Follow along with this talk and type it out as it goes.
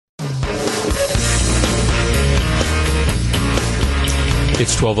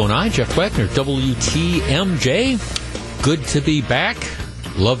It's 12:09. Jeff Wagner, WTMJ. Good to be back.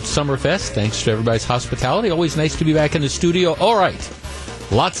 Loved Summerfest. Thanks to everybody's hospitality. Always nice to be back in the studio. All right.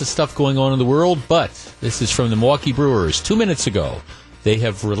 Lots of stuff going on in the world, but this is from the Milwaukee Brewers. 2 minutes ago, they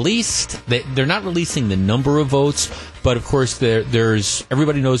have released, they're not releasing the number of votes, but of course there's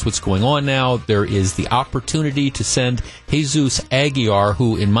everybody knows what's going on now. There is the opportunity to send Jesus Aguilar,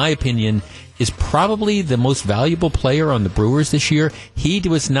 who, in my opinion, is probably the most valuable player on the Brewers this year. He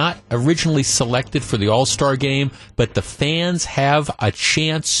was not originally selected for the All-Star game, but the fans have a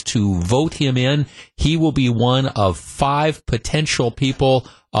chance to vote him in. He will be one of 5 potential people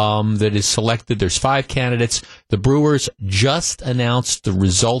that is selected. There's 5 candidates. The Brewers just announced the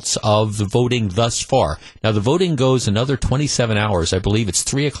results of the voting thus far. Now, the voting goes another 27 hours. I believe it's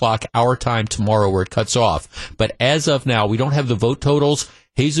 3 o'clock our time tomorrow where it cuts off. But as of now, we don't have the vote totals.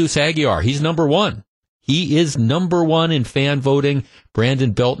 Jesus Aguilar, he's number 1. He is number 1 in fan voting.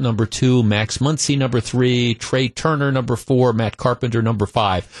 Brandon Belt, number 2. Max Muncy, number 3. Trey Turner, number 4. Matt Carpenter, number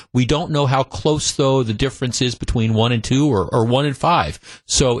 5. We don't know how close, though, the difference is between 1 and 2 or 1 and 5.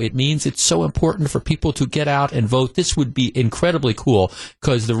 So it means it's so important for people to get out and vote. This would be incredibly cool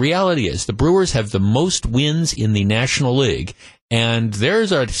because the reality is the Brewers have the most wins in the National League. And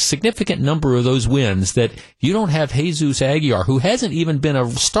there's a significant number of those wins that you don't have Jesus Aguilar, who hasn't even been a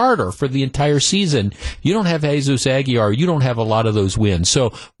starter for the entire season. You don't have Jesus Aguilar. You don't have a lot of those wins.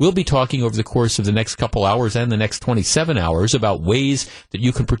 So we'll be talking over the course of the next couple hours and the next 27 hours about ways that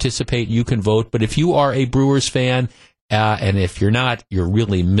you can participate, you can vote. But if you are a Brewers fan, and if you're not, you're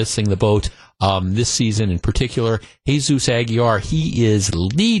really missing the boat this season in particular. Jesus Aguilar, he is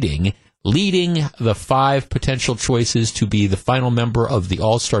leading the 5 potential choices to be the final member of the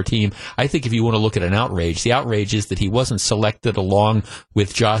All-Star team. I think if you want to look at an outrage, the outrage is that he wasn't selected along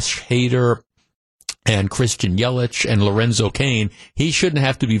with Josh Hader and Christian Yelich and Lorenzo Cain. He shouldn't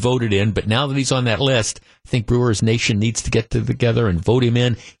have to be voted in, but now that he's on that list, I think Brewers Nation needs to get together and vote him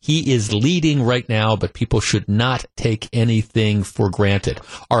in. He is leading right now, but people should not take anything for granted.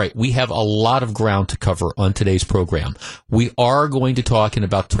 All right, we have a lot of ground to cover on today's program. We are going to talk in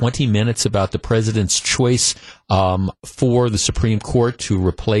about 20 minutes about the president's choice for the Supreme Court to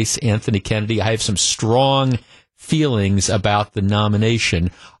replace Anthony Kennedy. I have some strong feelings about the nomination.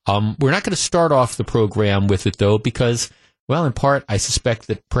 We're not going to start off the program with it, though, because, well, in part, I suspect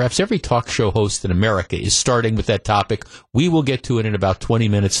that perhaps every talk show host in America is starting with that topic. We will get to it in about 20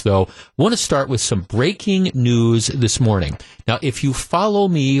 minutes, though. I want to start with some breaking news this morning. Now, if you follow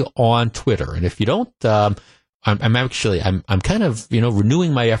me on Twitter, and if you don't, I'm kind of,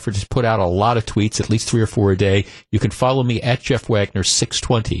 renewing my effort to put out a lot of tweets, at least 3 or 4 a day. You can follow me at Jeff Wagner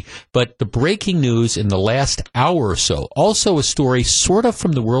 620. But the breaking news in the last hour or so, also a story sort of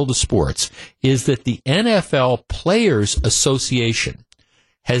from the world of sports, is that the NFL Players Association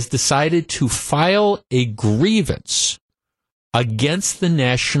has decided to file a grievance against the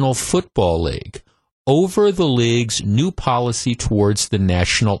National Football League over the league's new policy towards the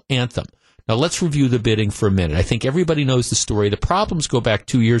national anthem. Now, let's review the bidding for a minute. I think everybody knows the story. The problems go back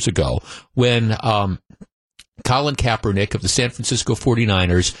 2 years ago when Colin Kaepernick of the San Francisco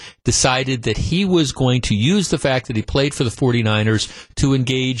 49ers decided that he was going to use the fact that he played for the 49ers to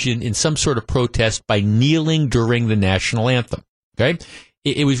engage in some sort of protest by kneeling during the national anthem. Okay?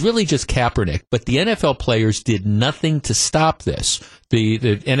 It was really just Kaepernick, but the NFL players did nothing to stop this. The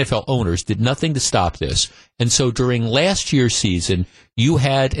NFL owners did nothing to stop this. And so during last year's season, you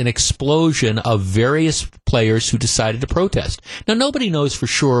had an explosion of various players who decided to protest. Now, nobody knows for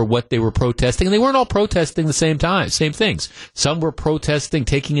sure what they were protesting, and they weren't all protesting the same time, same things. Some were protesting,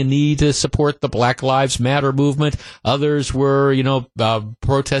 taking a knee to support the Black Lives Matter movement. Others were,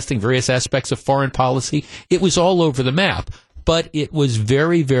 protesting various aspects of foreign policy. It was all over the map. But it was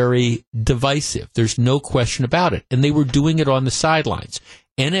very, very divisive. There's no question about it. And they were doing it on the sidelines.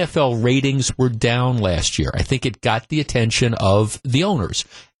 NFL ratings were down last year. I think it got the attention of the owners.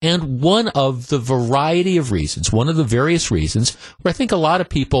 And one of the variety of reasons, one of the various reasons, where I think a lot of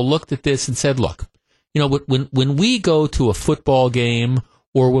people looked at this and said, look, when we go to a football game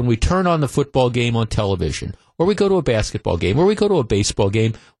or when we turn on the football game on television, or we go to a basketball game, or we go to a baseball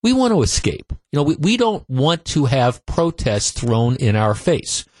game, we want to escape. We don't want to have protests thrown in our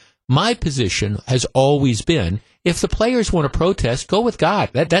face. My position has always been, if the players want to protest, go with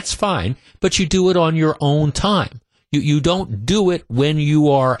God. That's fine, but you do it on your own time. You don't do it when you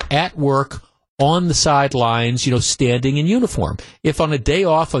are at work on the sidelines, standing in uniform. If on a day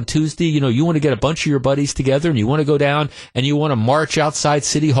off on Tuesday, you want to get a bunch of your buddies together and you want to go down and you want to march outside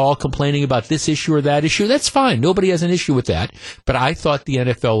City Hall complaining about this issue or that issue, that's fine. Nobody has an issue with that. But I thought the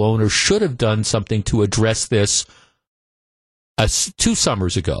NFL owners should have done something to address this 2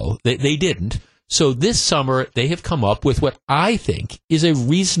 summers ago. They didn't. So this summer, they have come up with what I think is a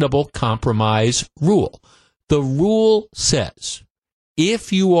reasonable compromise rule. The rule says,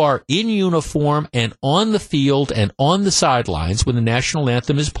 if you are in uniform and on the field and on the sidelines when the national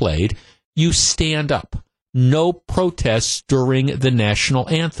anthem is played, you stand up. No protests during the national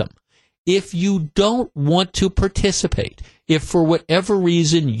anthem. If you don't want to participate, if for whatever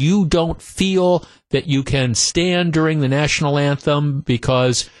reason you don't feel that you can stand during the national anthem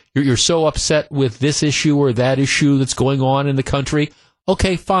because you're so upset with this issue or that issue that's going on in the country,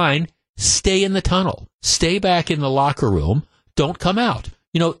 okay, fine. Stay in the tunnel. Stay back in the locker room. Don't come out.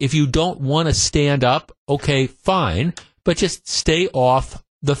 If you don't want to stand up, okay, fine, but just stay off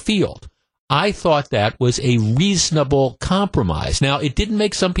the field. I thought that was a reasonable compromise. Now, it didn't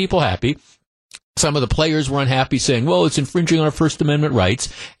make some people happy. Some of the players were unhappy, saying, well, it's infringing on our First Amendment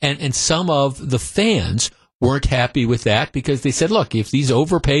rights. And some of the fans weren't happy with that because they said, look, if these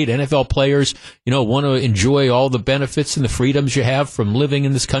overpaid NFL players, want to enjoy all the benefits and the freedoms you have from living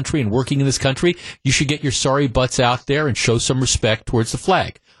in this country and working in this country, you should get your sorry butts out there and show some respect towards the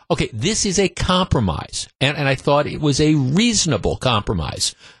flag. Okay, this is a compromise, and I thought it was a reasonable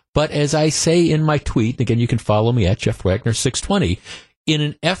compromise. But as I say in my tweet, again, you can follow me at Jeff Wagner 620, in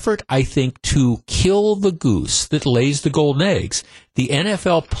an effort, I think, to kill the goose that lays the golden eggs, the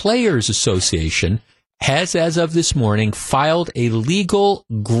NFL Players Association has, as of this morning, filed a legal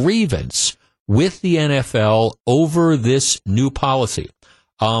grievance with the NFL over this new policy.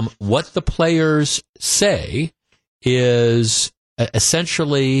 What the players say is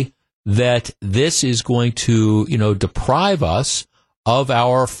essentially that this is going to, deprive us of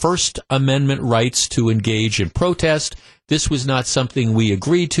our First Amendment rights to engage in protest. This was not something we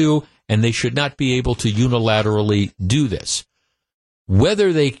agreed to, and they should not be able to unilaterally do this.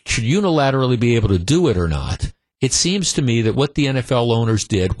 Whether they should unilaterally be able to do it or not, it seems to me that what the NFL owners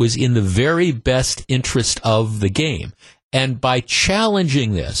did was in the very best interest of the game. And by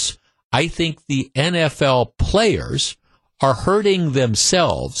challenging this, I think the NFL players are hurting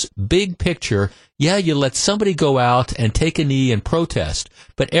themselves. Big picture, yeah, you let somebody go out and take a knee and protest,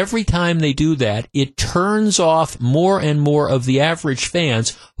 but every time they do that, it turns off more and more of the average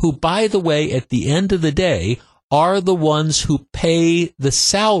fans who, by the way, at the end of the day, are the ones who pay the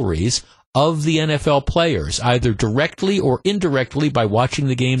salaries of the NFL players, either directly or indirectly by watching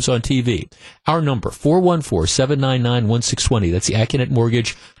the games on TV. Our number, 414-799-1620. That's the Acunet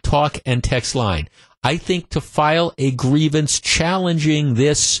Mortgage talk and text line. I think to file a grievance challenging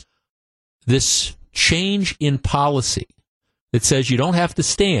this change in policy that says you don't have to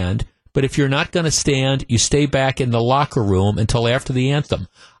stand, but if you're not going to stand, you stay back in the locker room until after the anthem.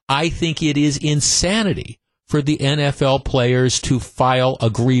 I think it is insanity for the NFL players to file a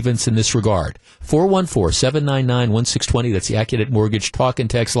grievance in this regard. 414-799-1620. That's the Acunet Mortgage talk and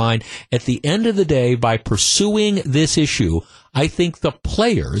text line. At the end of the day, by pursuing this issue, I think the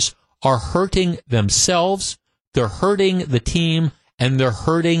players are hurting themselves, they're hurting the team, and they're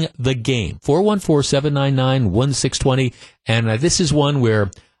hurting the game. 414-799-1620. And this is one where,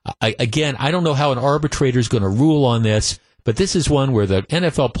 I don't know how an arbitrator is going to rule on this, but this is one where the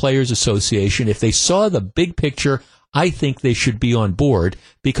NFL Players Association, if they saw the big picture, I think they should be on board,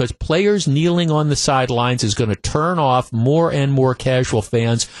 because players kneeling on the sidelines is going to turn off more and more casual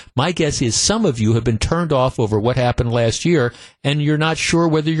fans. My guess is some of you have been turned off over what happened last year, and you're not sure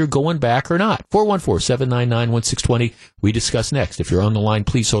whether you're going back or not. 414-799-1620. We discuss next. If you're on the line,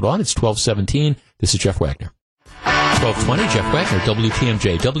 please hold on. It's 12:17. This is Jeff Wagner. 12:20, Jeff Wagner,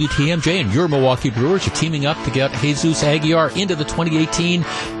 WTMJ. WTMJ and your Milwaukee Brewers are teaming up to get Jesus Aguilar into the 2018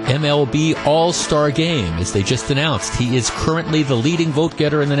 MLB All-Star Game. As they just announced, he is currently the leading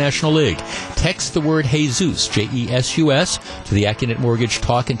vote-getter in the National League. Text the word Jesus, J-E-S-U-S, to the Acunet Mortgage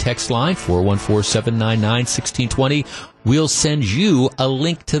talk and text line, 414-799-1620. We'll send you a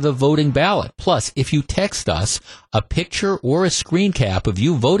link to the voting ballot. Plus, if you text us a picture or a screen cap of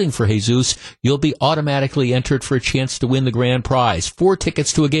you voting for Jesus, you'll be automatically entered for a chance to win the grand prize. 4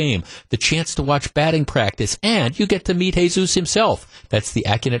 tickets to a game, the chance to watch batting practice, and you get to meet Jesus himself. That's the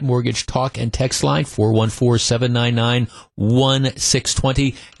Acunet Mortgage talk and text line,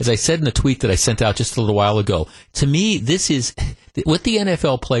 414-799-1620. As I said in the tweet that I sent out just a little while ago, to me, this is what the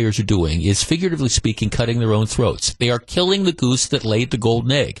NFL players are doing is, figuratively speaking, cutting their own throats. They are killing the goose that laid the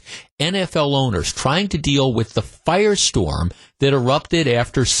golden egg. NFL owners trying to deal with the firestorm that erupted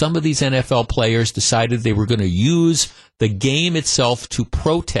after some of these NFL players decided they were going to use the game itself to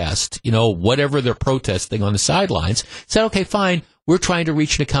protest, whatever they're protesting on the sidelines, said, okay, fine, we're trying to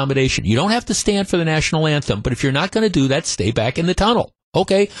reach an accommodation. You don't have to stand for the national anthem, but if you're not going to do that, stay back in the tunnel.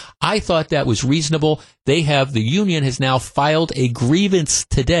 Okay, I thought that was reasonable. The union has now filed a grievance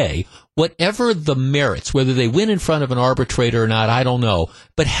today. Whatever the merits, whether they win in front of an arbitrator or not, I don't know.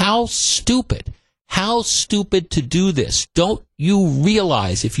 But how stupid to do this. Don't you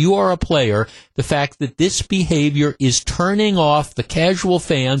realize, if you are a player, the fact that this behavior is turning off the casual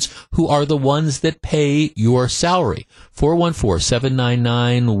fans who are the ones that pay your salary?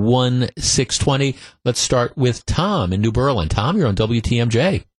 414-799-1620. Let's start with Tom in New Berlin. Tom, you're on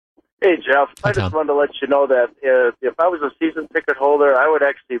WTMJ. Hey, Jeff. Hi, I just Tom. wanted to let you know that if I was a season ticket holder, I would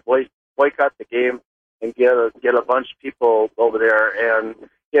actually boycott the game and get a bunch of people over there. And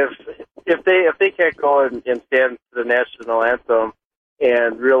if they can't go and stand to the national anthem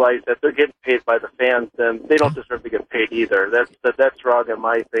and realize that they're getting paid by the fans, then they don't deserve to get paid either. That's wrong in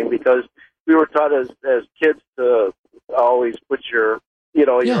my thing, because we were taught as kids to always put your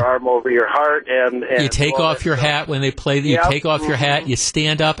arm over your heart and you take off your hat when they play. You take off your hat. You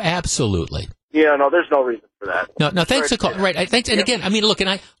stand up. Absolutely. Yeah, no, there's no reason for that. No, thanks for calling. Right, thanks. And again, I mean, you're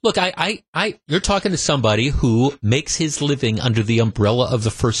talking to somebody who makes his living under the umbrella of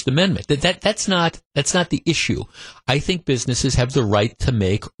the First Amendment. That's not the issue. I think businesses have the right to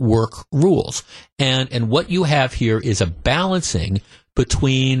make work rules, and what you have here is a balancing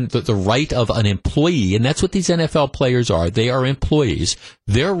between the right of an employee, and that's what these NFL players are. They are employees.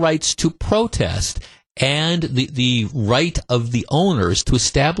 Their rights to protest, and the right of the owners to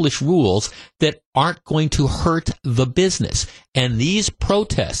establish rules that aren't going to hurt the business. And these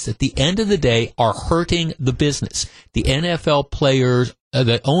protests, at the end of the day, are hurting the business. The NFL players,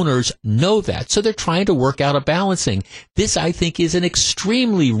 the owners know that, so they're trying to work out a balancing. This, I think, is an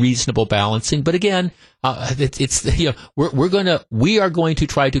extremely reasonable balancing. But again, we are going to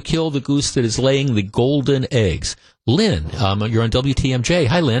try to kill the goose that is laying the golden eggs. Lynn, you're on WTMJ.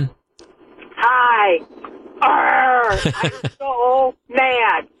 Hi, Lynn. Hi. I'm so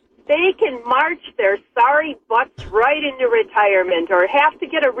mad. They can march their sorry butts right into retirement, or have to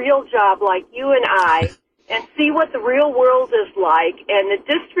get a real job like you and I and see what the real world is like, and the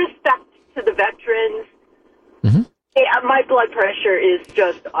disrespect to the veterans. Mm-hmm. My blood pressure is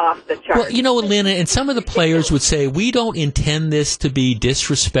just off the charts. Well, you know, Lynn, and some of the players would say, we don't intend this to be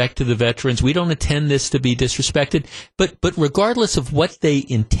disrespect to the veterans. We don't intend this to be disrespected. But regardless of what they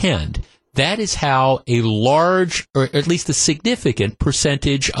intend, that is how a large, or at least a significant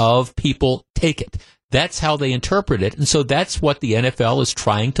percentage of people take it. That's how they interpret it. And so that's what the NFL is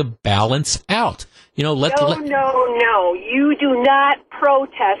trying to balance out. You know, No. You do not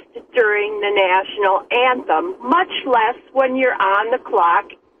protest during the national anthem, much less when you're on the clock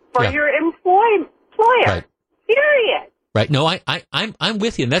for your employer. Right. Period. Right. No, I'm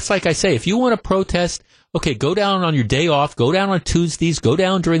with you. And that's like I say, if you want to protest, okay, go down on your day off, go down on Tuesdays, go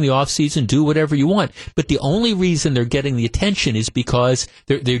down during the off season, do whatever you want. But the only reason they're getting the attention is because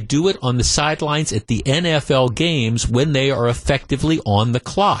they do it on the sidelines at the NFL games when they are effectively on the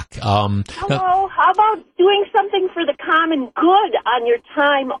clock. Hello, how about doing something for the common good on your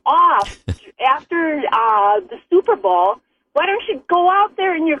time off after the Super Bowl? Why don't you go out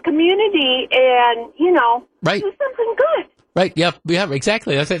there in your community and, do something good? Right, yeah,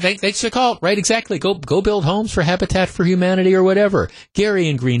 exactly. Thanks for the call. Right, exactly. Go build homes for Habitat for Humanity or whatever. Gary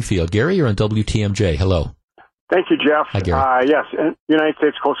in Greenfield. Gary, you're on WTMJ. Hello. Thank you, Jeff. Hi, Gary. Yes, and United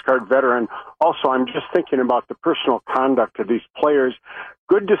States Coast Guard veteran. Also, I'm just thinking about the personal conduct of these players.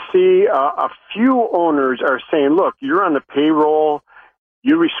 Good to see a few owners are saying, look, you're on the payroll.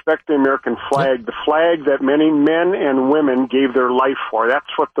 You respect the American flag, the flag that many men and women gave their life for. That's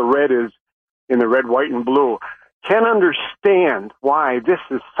what the red is in the red, white, and blue. Can understand why this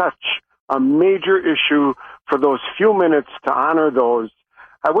is such a major issue for those few minutes to honor those.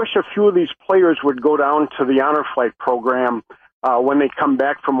 I wish a few of these players would go down to the Honor Flight program when they come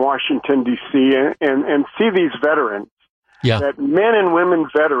back from Washington, D.C., and see these veterans, that men and women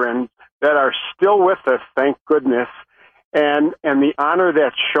veterans that are still with us, thank goodness, and the honor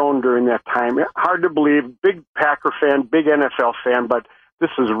that's shown during that time. Hard to believe, big Packer fan, big NFL fan, but this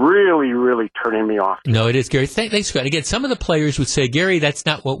is really, really turning me off. No, it is, Gary. Thanks, Scott. Again, some of the players would say, Gary, that's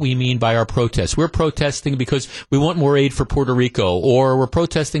not what we mean by our protest. We're protesting because we want more aid for Puerto Rico, or we're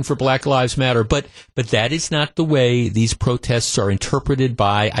protesting for Black Lives Matter. But that is not the way these protests are interpreted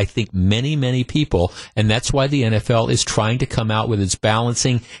by, I think, many, many people. And that's why the NFL is trying to come out with its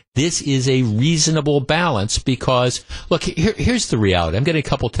balancing. This is a reasonable balance because, look, here's the reality. I'm getting a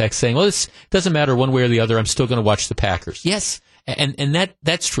couple texts saying, well, this doesn't matter one way or the other. I'm still going to watch the Packers. Yes. And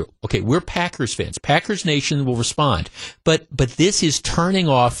that's true. Okay, we're Packers fans. Packers Nation will respond. But this is turning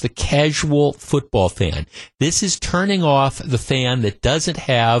off the casual football fan. This is turning off the fan that doesn't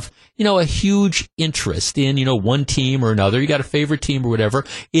have, a huge interest in, one team or another. You got a favorite team or whatever.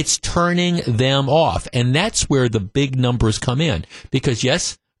 It's turning them off. And that's where the big numbers come in. Because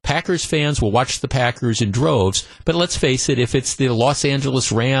yes, Packers fans will watch the Packers in droves, but let's face it, if it's the Los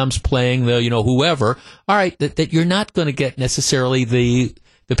Angeles Rams playing the, whoever, all right, that you're not going to get necessarily the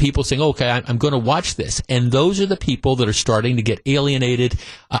people saying, okay, I'm going to watch this. And those are the people that are starting to get alienated.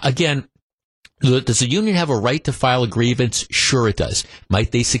 Again, does the union have a right to file a grievance? Sure it does.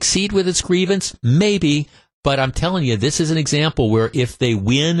 Might they succeed with its grievance? Maybe. But I'm telling you, this is an example where if they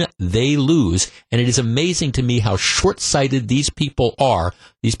win, they lose. And it is amazing to me how short-sighted these people are,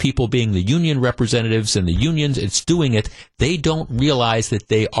 these people being the union representatives and the unions, it's doing it. They don't realize that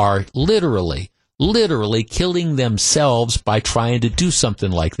they are literally killing themselves by trying to do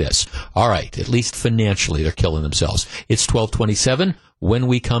something like this. All right, at least financially, they're killing themselves. It's 12:27. When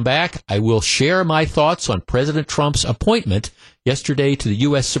we come back, I will share my thoughts on President Trump's appointment yesterday to the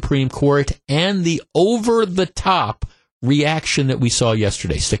U.S. Supreme Court and the over-the-top reaction that we saw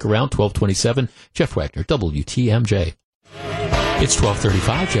yesterday. Stick around, 12:27. Jeff Wagner, WTMJ. It's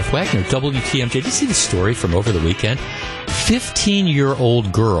 12:35. Jeff Wagner, WTMJ. Did you see the story from over the weekend?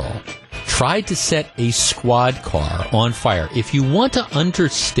 15-year-old girl tried to set a squad car on fire. If you want to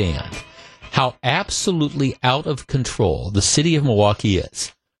understand how absolutely out of control the city of Milwaukee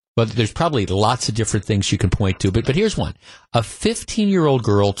is, but there's probably lots of different things you can point to, but here's one. A 15-year-old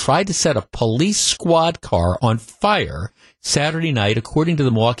girl tried to set a police squad car on fire Saturday night, according to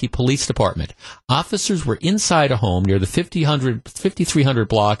the Milwaukee Police Department. Officers were inside a home near the 5300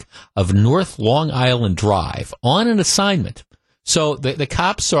 block of North Long Island Drive on an assignment. So the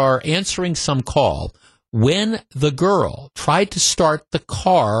cops are answering some call when the girl tried to start the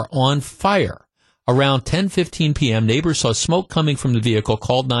car on fire. Around 10:15 p.m., neighbors saw smoke coming from the vehicle,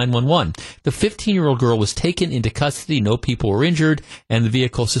 called 911. The 15-year-old girl was taken into custody. No people were injured, and the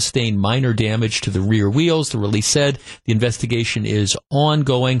vehicle sustained minor damage to the rear wheels. The release said the investigation is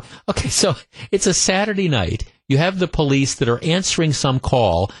ongoing. Okay, so it's a Saturday night. You have the police that are answering some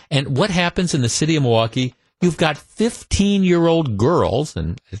call, and what happens in the city of Milwaukee? You've got 15-year-old girls,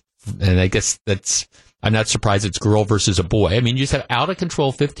 and I guess I'm not surprised it's girl versus a boy. I mean, you just have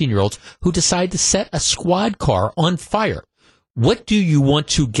out-of-control 15-year-olds who decide to set a squad car on fire. What do you want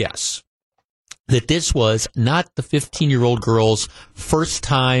to guess? That this was not the 15-year-old girl's first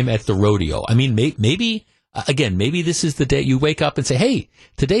time at the rodeo. I mean, maybe this is the day you wake up and say, hey,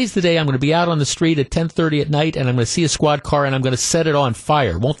 today's the day I'm going to be out on the street at 10:30 at night, and I'm going to see a squad car, and I'm going to set it on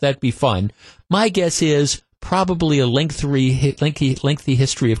fire. Won't that be fun? My guess is probably a lengthy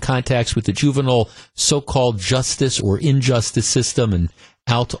history of contacts with the juvenile so-called justice or injustice system and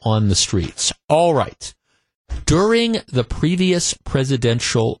out on the streets. All right. During the previous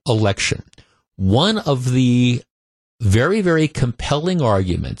presidential election, one of the very, very compelling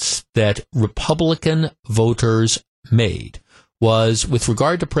arguments that Republican voters made was with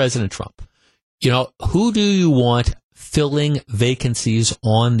regard to President Trump. Who do you want filling vacancies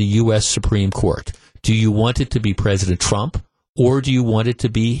on the U.S. Supreme Court? Do you want it to be President Trump, or do you want it to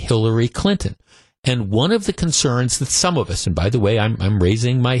be Hillary Clinton? And one of the concerns that some of us, and by the way, I'm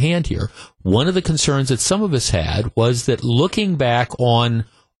raising my hand here, one of the concerns that some of us had was that looking back on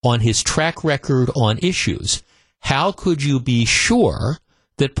his track record on issues, how could you be sure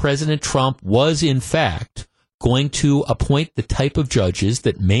that President Trump was, in fact, going to appoint the type of judges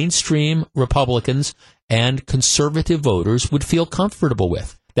that mainstream Republicans and conservative voters would feel comfortable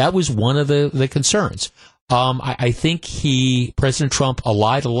with? That was one of the concerns. I think President Trump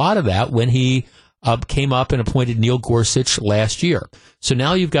allied a lot of that when he came up and appointed Neil Gorsuch last year. So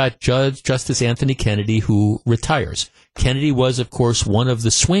now you've got Justice Anthony Kennedy, who retires. Kennedy was, of course, one of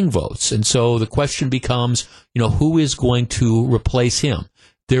the swing votes. And so the question becomes, who is going to replace him?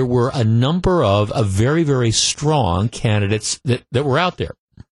 There were a number of very, very strong candidates that were out there,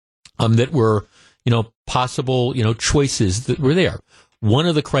 that were, possible, choices that were there. One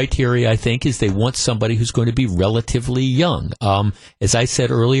of the criteria, I think, is they want somebody who's going to be relatively young. As I said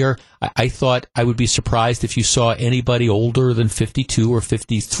earlier, I thought I would be surprised if you saw anybody older than 52 or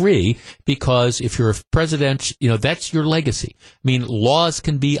 53, because if you're a president, that's your legacy. I mean, laws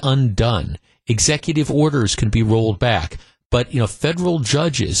can be undone. Executive orders can be rolled back. But, federal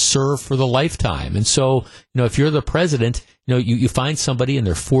judges serve for the lifetime. And so, if you're the president, you find somebody in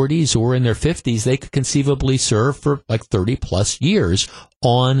their 40s or in their 50s, they could conceivably serve for like 30 plus years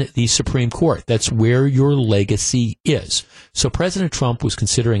on the Supreme Court. That's where your legacy is. So President Trump was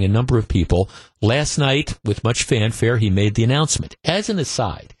considering a number of people. Last night, with much fanfare, he made the announcement. As an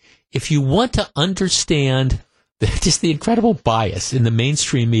aside, if you want to understand just the incredible bias in the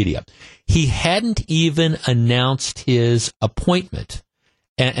mainstream media, he hadn't even announced his appointment.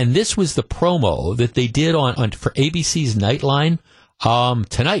 And this was the promo that they did for ABC's Nightline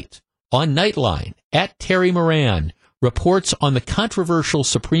tonight on Nightline. At Terry Moran reports on the controversial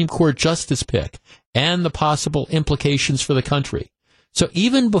Supreme Court justice pick and the possible implications for the country. So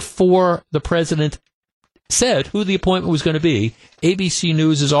even before the president said who the appointment was going to be, ABC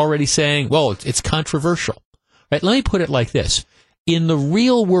News is already saying, well, it's controversial. Right? Let me put it like this. In the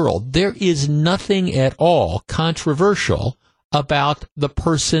real world, there is nothing at all controversial about the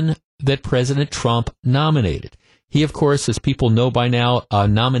person that President Trump nominated. He, of course, as people know by now,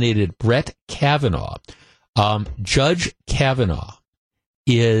 nominated Brett Kavanaugh. Judge Kavanaugh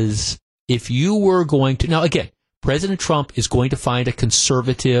is, if you were going to, now again, President Trump is going to find a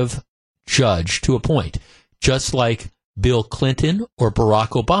conservative judge to appoint, just like Bill Clinton or Barack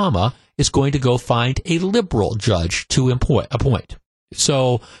Obama is going to go find a liberal judge to appoint.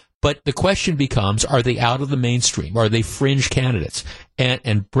 So, but the question becomes, are they out of the mainstream? Are they fringe candidates?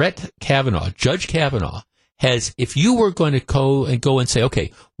 And Brett Kavanaugh, Judge Kavanaugh, has, if you were going to go and say,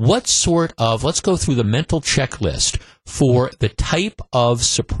 okay, what sort of, let's go through the mental checklist for the type of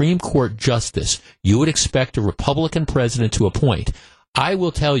Supreme Court justice you would expect a Republican president to appoint, I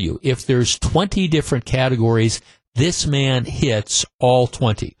will tell you, if there's 20 different categories, this man hits all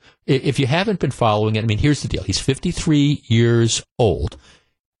 20. If you haven't been following it, I mean, here's the deal. He's 53 years old,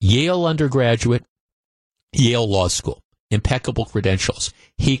 Yale undergraduate, Yale Law School, impeccable credentials.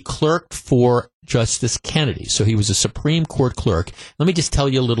 He clerked for Justice Kennedy, so he was a Supreme Court clerk. Let me just tell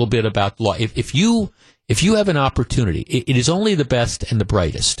you a little bit about law. If you have an opportunity, it is only the best and the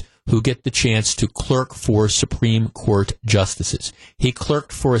brightest who get the chance to clerk for Supreme Court justices. He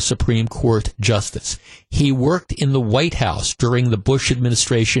clerked for a Supreme Court justice. He worked in the White House during the Bush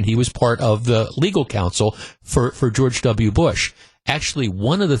administration. He was part of the legal counsel for George W. Bush. Actually,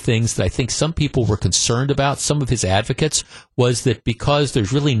 one of the things that I think some people were concerned about, some of his advocates, was that because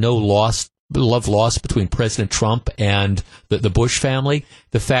there's really no love lost between President Trump and the Bush family,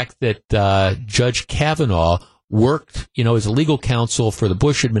 the fact that Judge Kavanaugh worked, as a legal counsel for the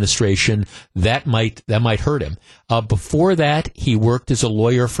Bush administration, that might hurt him. Before that, he worked as a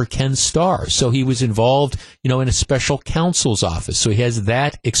lawyer for Ken Starr, so he was involved, in a special counsel's office, so he has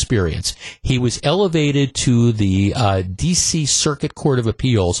that experience. He was elevated to the D.C. Circuit Court of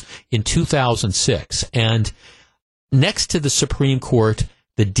Appeals in 2006, and next to the Supreme Court,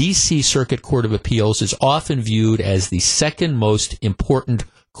 the D.C. Circuit Court of Appeals is often viewed as the second most important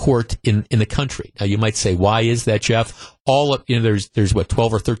court in the country. Now, you might say, why is that, Jeff? There's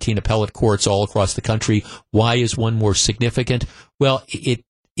 12 or 13 appellate courts all across the country. Why is one more significant? Well, it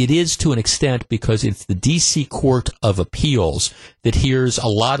is to an extent because it's the D.C. Court of Appeals that hears a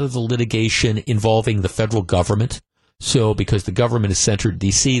lot of the litigation involving the federal government. So because the government is centered in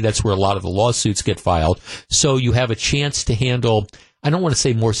D.C., that's where a lot of the lawsuits get filed. So you have a chance to handle, I don't want to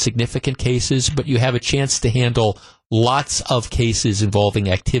say more significant cases, but you have a chance to handle lots of cases involving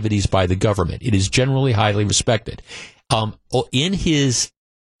activities by the government. It is generally highly respected. In his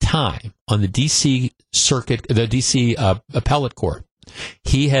time on the D.C. Circuit, the D.C. Appellate Court,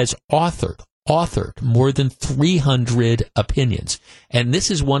 he has authored more than 300 opinions. And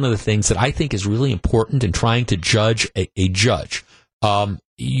this is one of the things that I think is really important in trying to judge a judge. For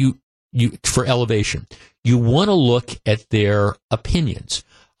elevation, you want to look at their opinions.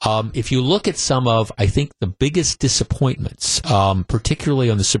 If you look at some of, I think, the biggest disappointments,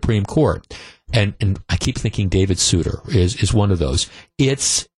 particularly on the Supreme Court, and I keep thinking David Souter is one of those.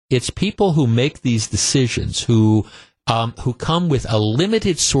 It's people who make these decisions who come with a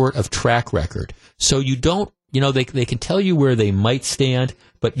limited sort of track record. So you don't, they can tell you where they might stand,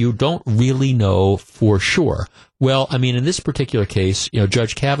 but you don't really know for sure. Well, I mean, in this particular case,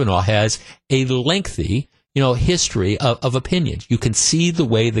 Judge Kavanaugh has a lengthy history of opinions. You can see the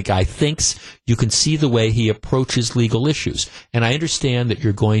way the guy thinks. You can see the way he approaches legal issues. And I understand that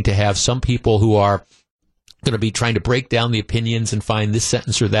you're going to have some people who are going to be trying to break down the opinions and find this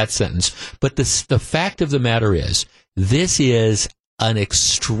sentence or that sentence. But the fact of the matter is, this is an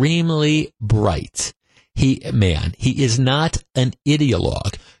extremely bright man. He is not an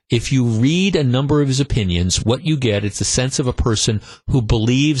ideologue. If you read a number of his opinions, what you get is a sense of a person who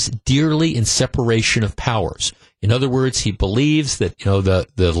believes dearly in separation of powers. In other words, he believes that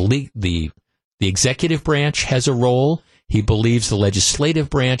the executive branch has a role. He believes the legislative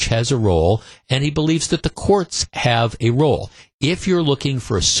branch has a role, and he believes that the courts have a role. If you're looking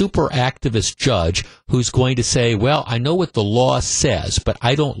for a super activist judge who's going to say, well, I know what the law says, but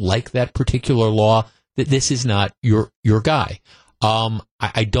I don't like that particular law, that this is not your guy.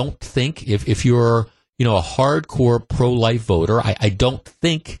 I don't think if you're, a hardcore pro-life voter, I don't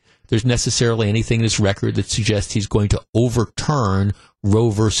think there's necessarily anything in his record that suggests he's going to overturn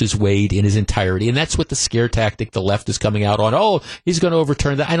Roe versus Wade in his entirety. And that's what the scare tactic the left is coming out on. Oh, he's going to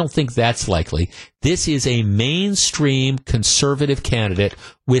overturn that. I don't think that's likely. This is a mainstream conservative candidate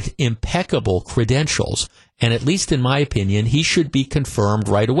with impeccable credentials. And at least in my opinion, he should be confirmed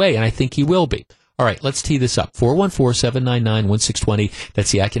right away. And I think he will be. All right, let's tee this up. 414-799-1620. That's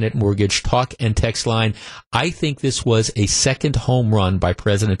the Acunet Mortgage talk and text line. I think this was a second home run by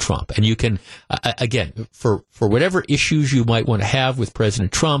President Trump. And you can, again, for whatever issues you might want to have with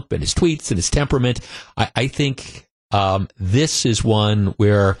President Trump and his tweets and his temperament, I think this is one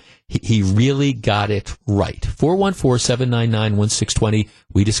where he really got it right. 414-799-1620.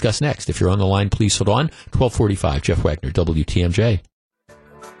 We discuss next. If you're on the line, please hold on. 1245, Jeff Wagner, WTMJ.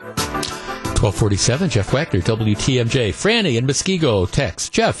 1247, Jeff Wagner, WTMJ. Franny in Muskego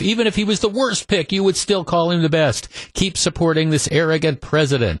text, Jeff, even if he was the worst pick, you would still call him the best. Keep supporting this arrogant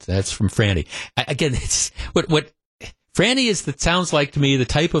president. That's from Franny. Again, it's what Franny is, that sounds like to me the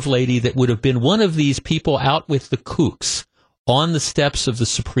type of lady that would have been one of these people out with the kooks on the steps of the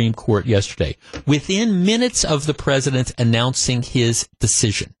Supreme Court yesterday, within minutes of the president announcing his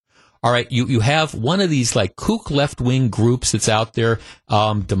decision. All right, you have one of these like kook left-wing groups that's out there,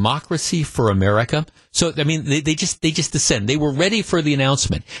 Democracy for America. So, I mean, they just descend. They were ready for the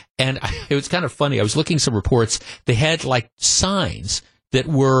announcement. And it was kind of funny. I was looking at some reports. They had like signs that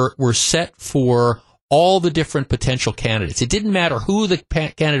were set for all the different potential candidates. It didn't matter who the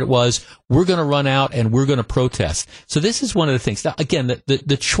candidate was. We're going to run out and we're going to protest. So this is one of the things. Now, again,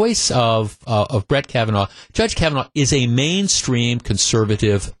 the choice of Brett Kavanaugh, Judge Kavanaugh, is a mainstream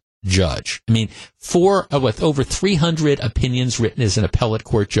conservative judge. I mean, with over 300 opinions written as an appellate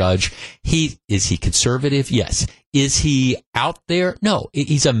court judge, is he conservative? Yes. Is he out there? No.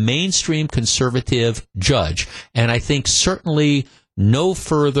 He's a mainstream conservative judge. And I think certainly no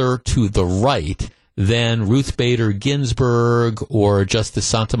further to the right than Ruth Bader Ginsburg or Justice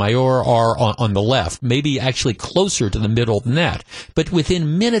Sotomayor are on the left, maybe actually closer to the middle than that. But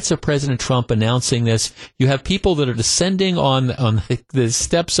within minutes of President Trump announcing this, you have people that are descending on the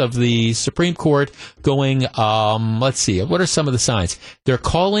steps of the Supreme Court going, let's see, what are some of the signs? They're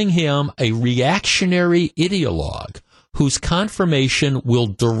calling him a reactionary ideologue whose confirmation will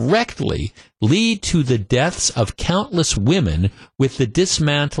directly lead to the deaths of countless women with the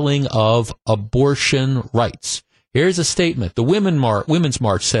dismantling of abortion rights. Here's a statement. The Women's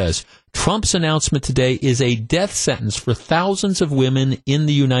March says, Trump's announcement today is a death sentence for thousands of women in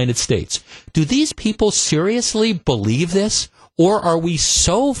the United States. Do these people seriously believe this? Or are we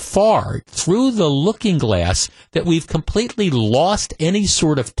so far through the looking glass that we've completely lost any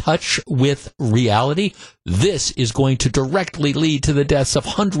sort of touch with reality? This is going to directly lead to the deaths of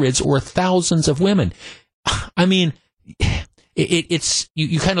hundreds or thousands of women. I mean, it's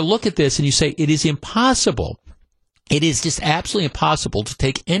you kind of look at this and you say it is impossible. It is just absolutely impossible to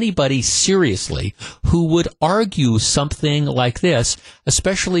take anybody seriously who would argue something like this,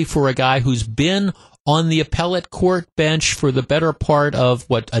 especially for a guy who's been on the appellate court bench for the better part of,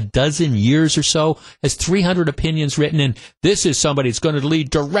 a dozen years or so, has 300 opinions written, and this is somebody that's going to lead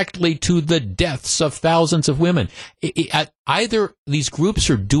directly to the deaths of thousands of women. Either these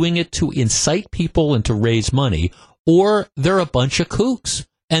groups are doing it to incite people and to raise money, or they're a bunch of kooks,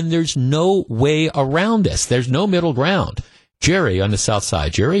 and there's no way around this. There's no middle ground. Jerry on the South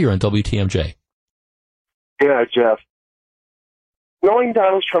Side. Jerry, you're on WTMJ. Yeah, Jeff. Knowing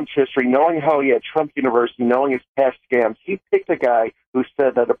Donald Trump's history, knowing how he had Trump University, knowing his past scams, he picked a guy who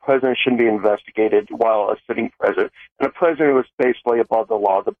said that a president shouldn't be investigated while a sitting president. And a president who was basically above the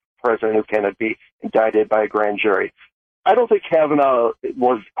law, the president who cannot be indicted by a grand jury. I don't think Kavanaugh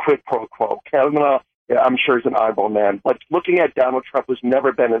was quid pro quo. Kavanaugh, I'm sure, is an honorable man. But looking at Donald Trump, who's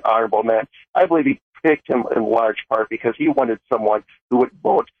never been an honorable man, I believe he picked him in large part because he wanted someone who would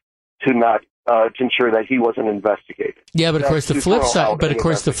vote to not to ensure that he wasn't investigated. Yeah, but of course the flip side. But of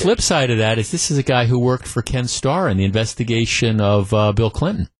course the flip side of that is this is a guy who worked for Ken Starr in the investigation of Bill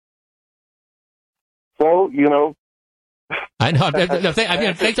Clinton. So I know.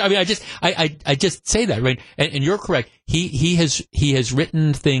 I just say that, right? And you're correct. He has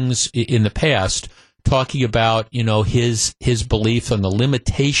written things in the past talking about, his beliefs on the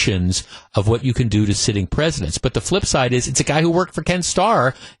limitations of what you can do to sitting presidents. But the flip side is it's a guy who worked for Ken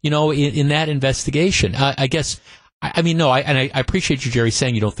Starr, in that investigation. I guess I mean, no, I appreciate you, Jerry,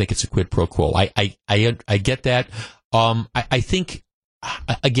 saying you don't think it's a quid pro quo. I get that. I think,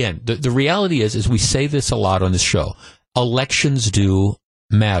 again, the reality is we say this a lot on this show. Elections do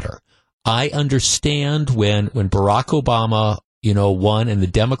matter. I understand when Barack Obama, won and the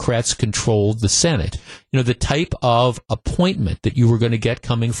Democrats controlled the Senate, the type of appointment that you were going to get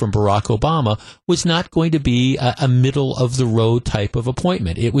coming from Barack Obama was not going to be a middle of the road type of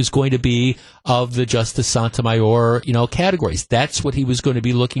appointment. It was going to be of the Justice Sotomayor, categories. That's what he was going to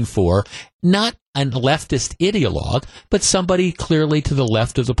be looking for. Not a leftist ideologue, but somebody clearly to the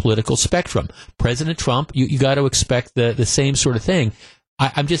left of the political spectrum. President Trump, you got to expect the same sort of thing.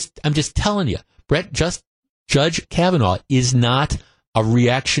 I'm just telling you, Brett, Judge Kavanaugh is not a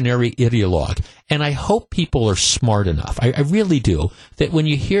reactionary ideologue. And I hope people are smart enough. I really do. That when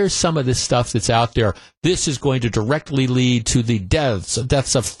you hear some of this stuff that's out there, this is going to directly lead to the deaths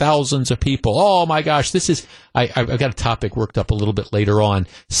of thousands of people. Oh my gosh, I've got a topic worked up a little bit later on.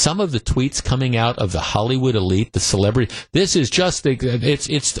 Some of the tweets coming out of the Hollywood elite, the celebrity, this is just,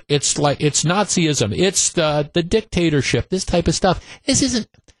 it's like, it's Nazism. It's the dictatorship, this type of stuff. This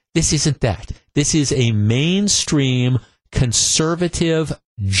isn't that. This is a mainstream conservative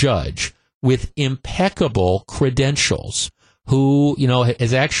judge with impeccable credentials who,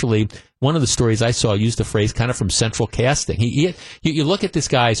 is actually, one of the stories I saw used the phrase kind of from central casting. You look at this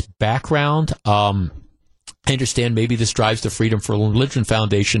guy's background, I understand maybe this drives the Freedom for Religion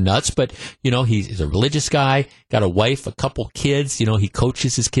Foundation nuts, but, he's a religious guy, got a wife, a couple kids, he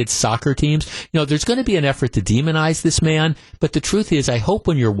coaches his kids' soccer teams. There's going to be an effort to demonize this man, but the truth is, I hope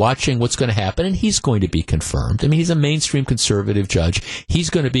when you're watching what's going to happen, and he's going to be confirmed. I mean, he's a mainstream conservative judge.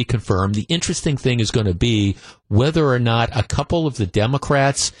 He's going to be confirmed. The interesting thing is going to be whether or not a couple of the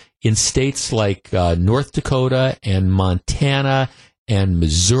Democrats in states like North Dakota and Montana and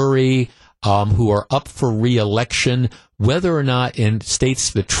Missouri, who are up for re-election, whether or not in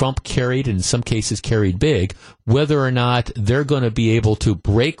states that Trump carried, and in some cases carried big, whether or not they're going to be able to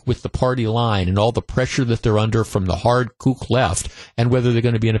break with the party line and all the pressure that they're under from the hard kook left, and whether they're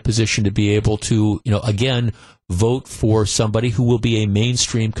going to be in a position to be able to, again, vote for somebody who will be a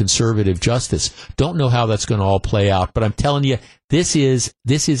mainstream conservative justice. Don't know how that's going to all play out, but I'm telling you, this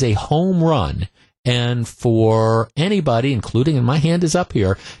is a home run. And for anybody, including, and my hand is up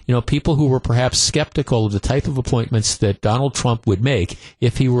here, people who were perhaps skeptical of the type of appointments that Donald Trump would make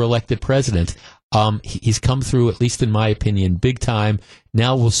if he were elected president, he's come through, at least in my opinion, big time.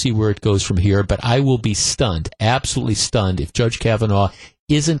 Now we'll see where it goes from here, but I will be stunned, absolutely stunned, if Judge Kavanaugh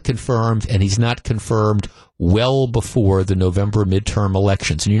isn't confirmed, and he's not confirmed well before the November midterm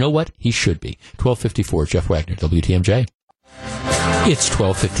elections. And you know what? He should be. 1254, Jeff Wagner, WTMJ. It's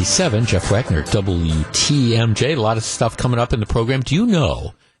 12:57. Jeff Wagner, WTMJ. A lot of stuff coming up in the program. Do you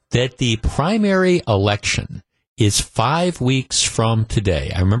know that the primary election is 5 weeks from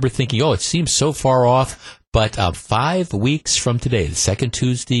today? I remember thinking, it seems so far off, but 5 weeks from today, the second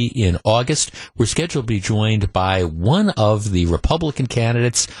Tuesday in August, we're scheduled to be joined by one of the Republican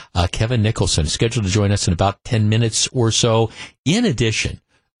candidates, Kevin Nicholson, scheduled to join us in about 10 minutes or so. In addition,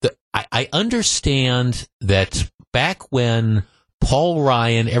 I understand that back when Paul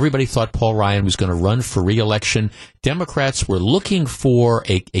Ryan, everybody thought Paul Ryan was going to run for re-election. Democrats were looking for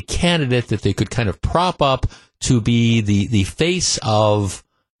a candidate that they could kind of prop up to be the face of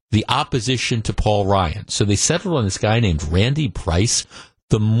the opposition to Paul Ryan. So they settled on this guy named Randy Bryce.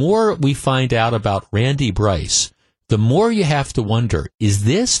 The more we find out about Randy Bryce, the more you have to wonder, is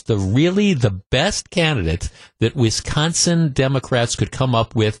this really the best candidate that Wisconsin Democrats could come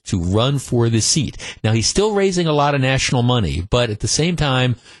up with to run for the seat? Now, he's still raising a lot of national money, but at the same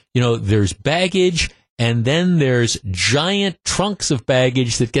time, there's baggage, and then there's giant trunks of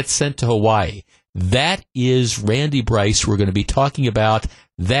baggage that get sent to Hawaii. That is Randy Bryce. We're going to be talking about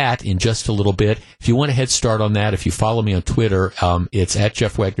that in just a little bit. If you want a head start on that, if you follow me on Twitter, it's at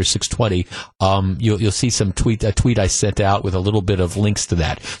Jeff Wagner 620. You'll see a tweet I sent out with a little bit of links to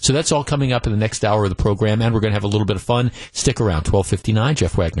that. So that's all coming up in the next hour of the program, and we're going to have a little bit of fun. Stick around. 12:59,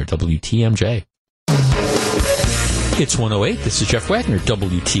 Jeff Wagner, WTMJ. It's 1:08. This is Jeff Wagner,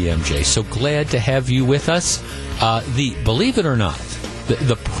 WTMJ. So glad to have you with us. Believe it or not,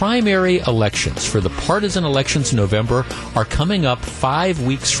 the primary elections for the partisan elections in November are coming up 5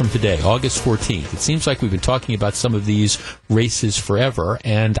 weeks from today, August 14th. It seems like we've been talking about some of these races forever,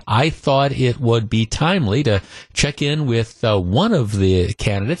 and I thought it would be timely to check in with one of the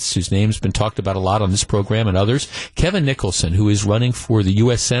candidates whose name's been talked about a lot on this program and others, Kevin Nicholson, who is running for the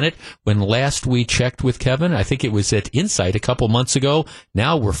U.S. Senate. When last we checked with Kevin, I think it was at Insight a couple months ago.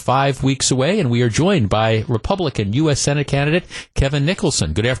 Now we're 5 weeks away, and we are joined by Republican U.S. Senate candidate Kevin Nicholson.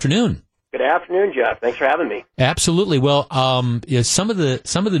 Good afternoon. Good afternoon, Jeff. Thanks for having me. Absolutely. Well, some of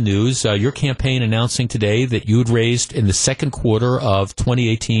the news, your campaign announcing today that you'd raised in the second quarter of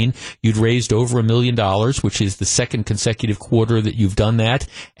 2018, you'd raised over $1 million, which is the second consecutive quarter that you've done that,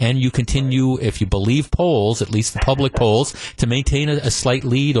 and you continue, if you believe polls, at least the public polls, to maintain a slight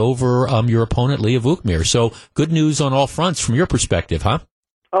lead over your opponent, Leah Vukmir. So good news on all fronts from your perspective, huh?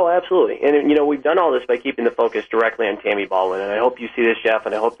 Oh, absolutely. And, we've done all this by keeping the focus directly on Tammy Baldwin. And I hope you see this, Jeff,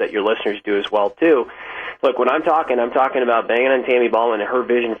 and I hope that your listeners do as well, too. Look, when I'm talking about banging on Tammy Baldwin and her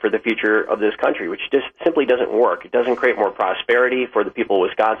vision for the future of this country, which just simply doesn't work. It doesn't create more prosperity for the people of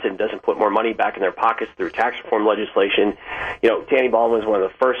Wisconsin. It doesn't put more money back in their pockets through tax reform legislation. Tammy Baldwin was one of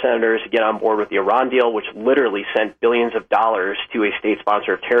the first senators to get on board with the Iran deal, which literally sent billions of dollars to a state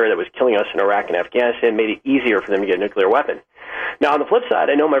sponsor of terror that was killing us in Iraq and Afghanistan, made it easier for them to get a nuclear weapon. Now, on the flip side,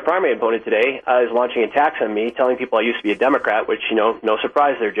 I know my primary opponent today is launching attacks on me, telling people I used to be a Democrat, which, no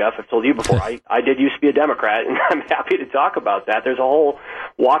surprise there, Jeff. I've told you before, I did used to be a Democrat, and I'm happy to talk about that. There's a whole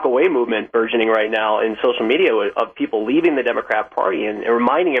walk-away movement burgeoning right now in social media of people leaving the Democrat Party and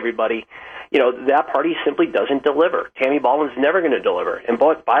reminding everybody, that party simply doesn't deliver. Tammy Baldwin's never going to deliver. And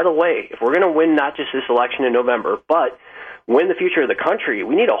by the way, if we're going to win not just this election in November, but win the future of the country,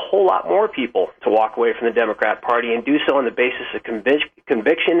 we need a whole lot more people to walk away from the Democrat Party and do so on the basis of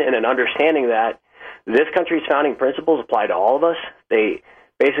conviction and an understanding that this country's founding principles apply to all of us. They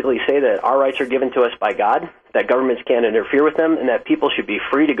basically say that our rights are given to us by God, that governments can't interfere with them, and that people should be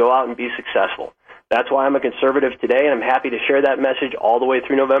free to go out and be successful. That's why I'm a conservative today, and I'm happy to share that message all the way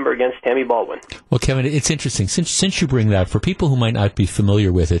through November against Tammy Baldwin. Well, Kevin, it's interesting. Since you bring that, for people who might not be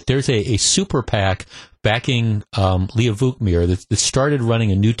familiar with it, there's a super PAC backing Leah Vukmir that started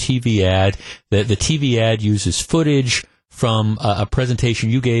running a new TV ad. The TV ad uses footage from a presentation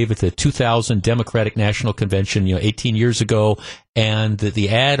you gave at the 2000 Democratic National Convention, 18 years ago, and the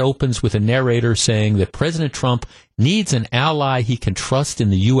ad opens with a narrator saying that President Trump needs an ally he can trust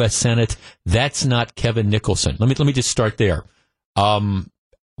in the U.S. Senate. That's not Kevin Nicholson. Let me just start there.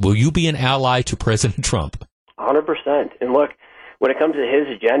 Will you be an ally to President Trump? 100%. And look, when it comes to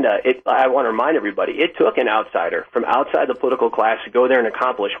his agenda, I want to remind everybody, it took an outsider from outside the political class to go there and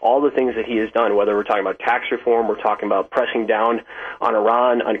accomplish all the things that he has done, whether we're talking about tax reform, we're talking about pressing down on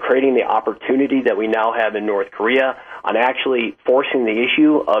Iran, on creating the opportunity that we now have in North Korea, on actually forcing the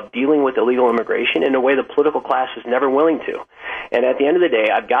issue of dealing with illegal immigration in a way the political class was never willing to. And at the end of the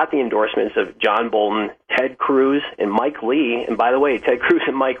day, I've got the endorsements of John Bolton, Ted Cruz, and Mike Lee. And by the way, Ted Cruz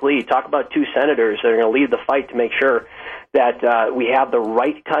and Mike Lee, talk about two senators that are going to lead the fight to make sure that we have the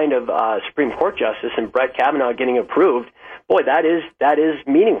right kind of Supreme Court justice and Brett Kavanaugh getting approved. Boy, that is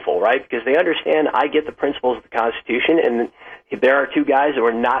meaningful, right? Because they understand I get the principles of the Constitution, and there are two guys that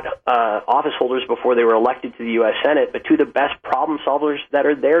were not office holders before they were elected to the U.S. Senate, but two of the best problem solvers that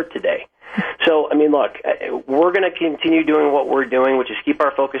are there today. So, look, we're going to continue doing what we're doing, which is keep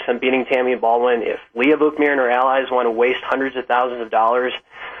our focus on beating Tammy Baldwin. If Leah Vukmir and her allies want to waste hundreds of thousands of dollars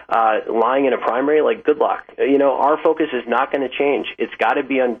lying in a primary, good luck. Our focus is not going to change. It's got to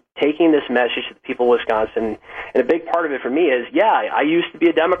be on taking this message to the people of Wisconsin. And a big part of it for me is, I used to be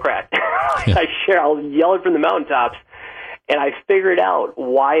a Democrat. I'll yell it from the mountaintops. And I figured out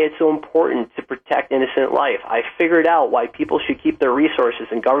why it's so important to protect innocent life. I figured out why people should keep their resources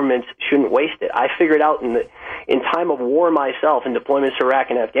and governments shouldn't waste it. I figured out in time of war myself in deployments to Iraq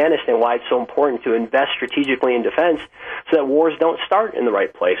and Afghanistan why it's so important to invest strategically in defense so that wars don't start in the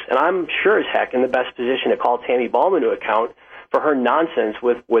right place. And I'm sure as heck in the best position to call Tammy Baldwin to account for her nonsense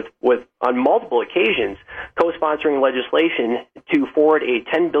with on multiple occasions co-sponsoring legislation to forward a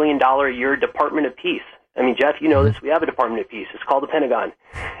 $10 billion a year Department of Peace. Jeff, you know this. We have a Department of Peace. It's called the Pentagon,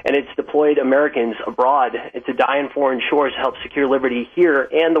 and it's deployed Americans abroad to die in foreign shores to help secure liberty here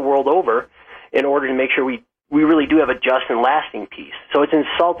and the world over in order to make sure we really do have a just and lasting peace. So it's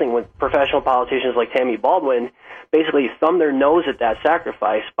insulting when professional politicians like Tammy Baldwin basically thumb their nose at that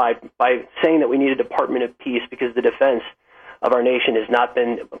sacrifice by saying that we need a Department of Peace because the defense of our nation has not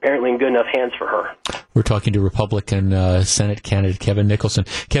been apparently in good enough hands for her. We're talking to Republican Senate candidate Kevin Nicholson.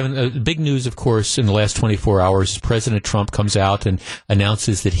 Kevin, big news, of course, in the last 24 hours, President Trump comes out and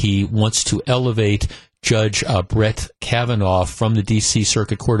announces that he wants to elevate Judge Brett Kavanaugh from the D.C.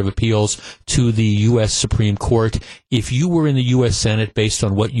 Circuit Court of Appeals to the U.S. Supreme Court. If you were in the U.S. Senate, based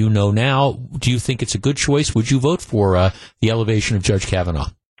on what you know now, do you think it's a good choice? Would you vote for the elevation of Judge Kavanaugh?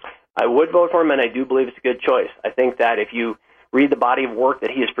 I would vote for him, and I do believe it's a good choice. I think that if you read the body of work that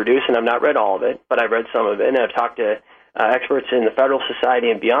he has produced, and I've not read all of it, but I've read some of it, and I've talked to experts in the Federal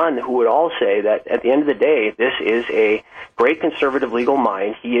Society and beyond who would all say that at the end of the day, this is a great conservative legal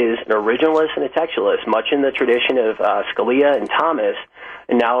mind. He is an originalist and a textualist, much in the tradition of Scalia and Thomas,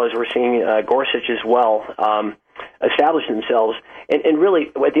 and now as we're seeing Gorsuch as well establish themselves. And really,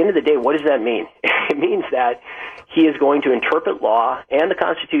 at the end of the day, what does that mean? It means that he is going to interpret law and the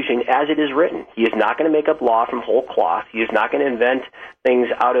Constitution as it is written. He is not going to make up law from whole cloth. He is not going to invent things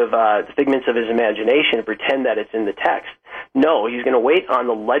out of the figments of his imagination and pretend that it's in the text. No, he's going to wait on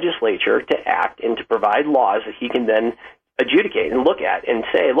the legislature to act and to provide laws that he can then adjudicate and look at and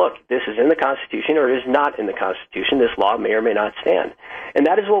say, look, this is in the Constitution or it is not in the Constitution. This law may or may not stand. And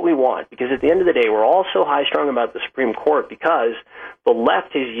that is what we want, because at the end of the day, we're all so high-strung about the Supreme Court because the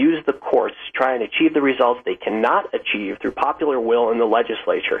left has used the courts to try and achieve the results they cannot achieve through popular will in the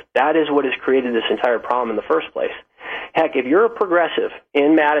legislature. That is what has created this entire problem in the first place. Heck, if you're a progressive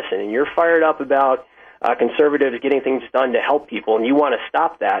in Madison and you're fired up about conservatives getting things done to help people, and you want to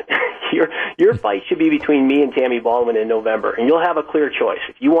stop that, your fight should be between me and Tammy Baldwin in November, and you'll have a clear choice.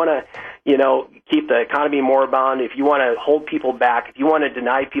 If you want to, keep the economy moribund, if you want to hold people back, if you want to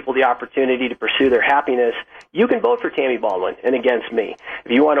deny people the opportunity to pursue their happiness, you can vote for Tammy Baldwin and against me.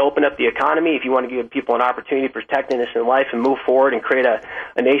 If you want to open up the economy, if you want to give people an opportunity to protect innocent life and move forward and create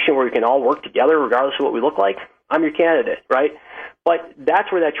a nation where we can all work together regardless of what we look like, I'm your candidate, right? But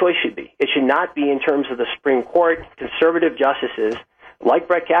that's where that choice should be. It should not be in terms of the Supreme Court. Conservative justices, like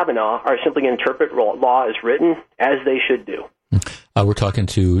Brett Kavanaugh, are simply going to interpret law as written, as they should do. We're talking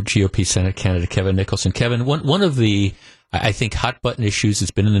to GOP Senate candidate Kevin Nicholson. Kevin, one of the, I think, hot-button issues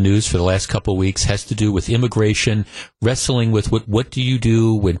that's been in the news for the last couple of weeks has to do with immigration, wrestling with what do you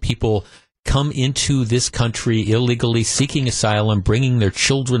do when people come into this country illegally, seeking asylum, bringing their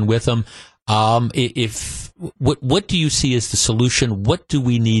children with them. What do you see as the solution? What do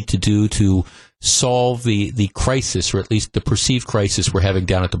we need to do to solve the crisis, or at least the perceived crisis we're having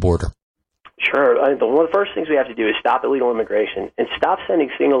down at the border? Sure. One of the first things we have to do is stop illegal immigration and stop sending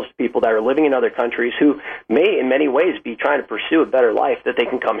signals to people that are living in other countries who may, in many ways, be trying to pursue a better life, that they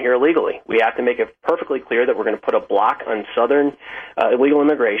can come here illegally. We have to make it perfectly clear that we're going to put a block on southern illegal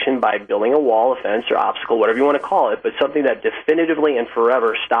immigration by building a wall, a fence, or obstacle, whatever you want to call it, but something that definitively and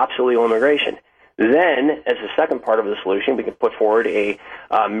forever stops illegal immigration. Then, as a second part of the solution, we can put forward a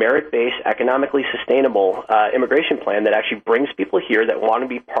merit-based, economically sustainable immigration plan that actually brings people here that want to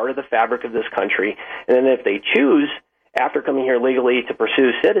be part of the fabric of this country. And then if they choose, after coming here legally, to pursue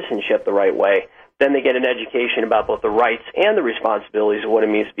citizenship the right way, then they get an education about both the rights and the responsibilities of what it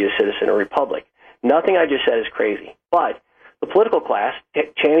means to be a citizen of a republic. Nothing I just said is crazy, but the political class,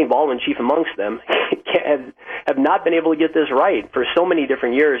 Tammy Baldwin chief amongst them, have not been able to get this right for so many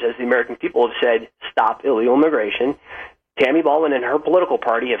different years as the American people have said, stop illegal immigration. Tammy Baldwin and her political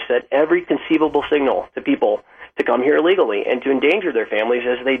party have set every conceivable signal to people to come here illegally and to endanger their families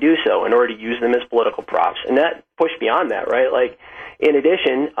as they do so in order to use them as political props. And that pushed beyond that, right? Like, in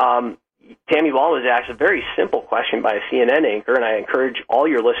addition, Tammy Baldwin was asked a very simple question by a CNN anchor, and I encourage all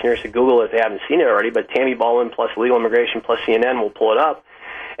your listeners to Google it if they haven't seen it already, but Tammy Baldwin plus legal immigration plus CNN will pull it up.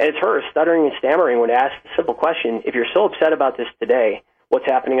 And it's her stuttering and stammering when asked the simple question, if you're so upset about this today, what's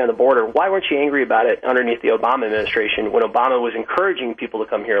happening on the border, why weren't you angry about it underneath the Obama administration when Obama was encouraging people to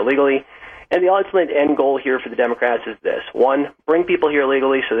come here illegally? And the ultimate end goal here for the Democrats is this. One, bring people here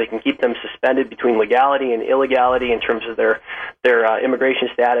legally so they can keep them suspended between legality and illegality in terms of their immigration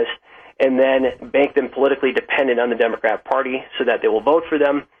status, and then make them politically dependent on the Democrat Party so that they will vote for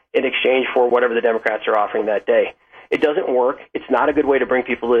them in exchange for whatever the Democrats are offering that day. It doesn't work. It's not a good way to bring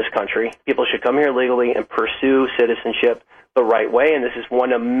people to this country. People should come here legally and pursue citizenship the right way, and this is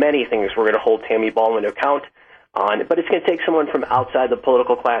one of many things we're going to hold Tammy Baldwin to account on. But it's going to take someone from outside the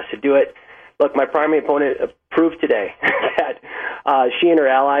political class to do it. Look, my primary opponent proved today that she and her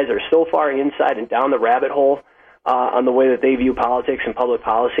allies are so far inside and down the rabbit hole on the way that they view politics and public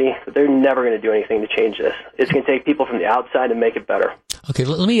policy, that they're never going to do anything to change this. It's going to take people from the outside and make it better. Okay,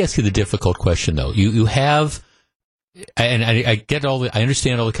 let me ask you the difficult question, though. You have, and I get I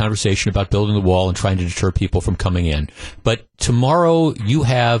understand all the conversation about building the wall and trying to deter people from coming in. But tomorrow you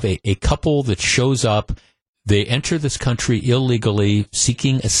have a couple that shows up. They enter this country illegally,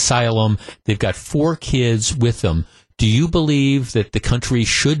 seeking asylum. They've got 4 kids with them. Do you believe that the country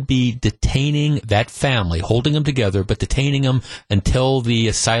should be detaining that family, holding them together, but detaining them until the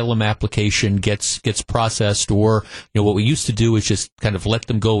asylum application gets processed? Or, what we used to do is just kind of let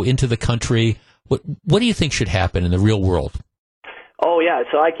them go into the country. What do you think should happen in the real world? Oh, yeah.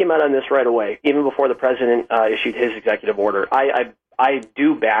 So I came out on this right away, even before the president issued his executive order. I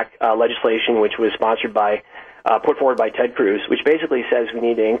do back legislation which was put forward by Ted Cruz, which basically says we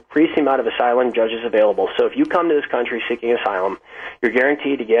need to increase the amount of asylum judges available. So if you come to this country seeking asylum, you're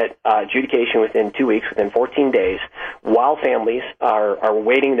guaranteed to get adjudication within 2 weeks, within 14 days. While families are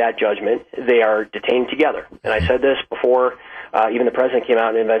awaiting that judgment, they are detained together. And I said this before Even the president came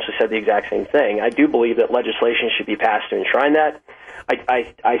out and eventually said the exact same thing. I do believe that legislation should be passed to enshrine that.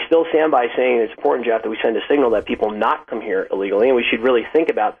 I still stand by saying it's important, Jeff, that we send a signal that people not come here illegally, and we should really think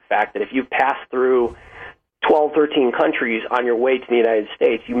about the fact that if you pass through 12, 13 countries on your way to the United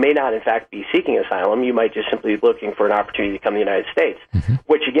States, you may not, in fact, be seeking asylum. You might just simply be looking for an opportunity to come to the United States,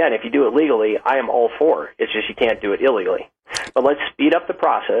 which, again, if you do it legally, I am all for. It's just you can't do it illegally. But let's speed up the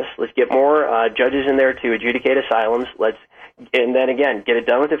process. Let's get more judges in there to adjudicate asylums. And then, again, get it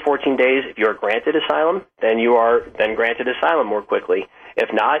done within 14 days. If you are granted asylum, then you are then granted asylum more quickly. If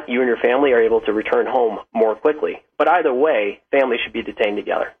not, you and your family are able to return home more quickly. But either way, families should be detained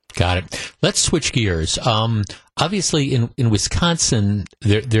together. Got it. Let's switch gears. Obviously, in Wisconsin,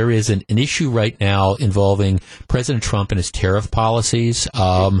 there is an issue right now involving President Trump and his tariff policies.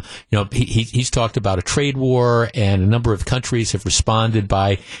 He's talked about a trade war, and a number of countries have responded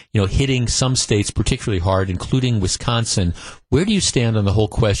by, hitting some states particularly hard, including Wisconsin. Where do you stand on the whole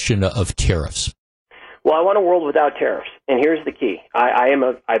question of tariffs? Well, I want a world without tariffs, and here's the key.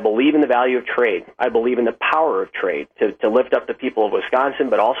 I believe in the value of trade. I believe in the power of trade to lift up the people of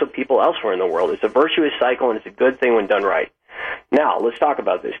Wisconsin, but also people elsewhere in the world. It's a virtuous cycle, and it's a good thing when done right. Now, let's talk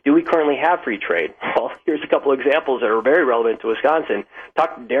about this. Do we currently have free trade? Well, here's a couple examples that are very relevant to Wisconsin.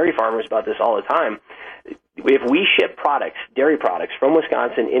 Talk to dairy farmers about this all the time. If we ship dairy products from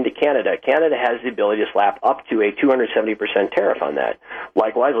Wisconsin into Canada, Canada has the ability to slap up to a 270% tariff on that.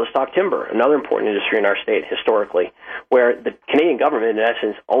 Likewise, let's talk timber, another important industry in our state historically, where the Canadian government, in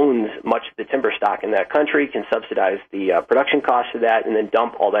essence, owns much of the timber stock in that country, can subsidize the production costs of that, and then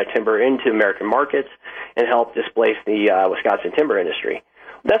dump all that timber into American markets and help displace the Wisconsin timber industry.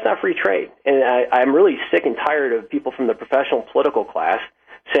 That's not free trade. And I'm really sick and tired of people from the professional political class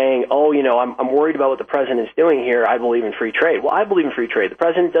saying, I'm worried about what the president is doing here. I believe in free trade. Well, I believe in free trade. The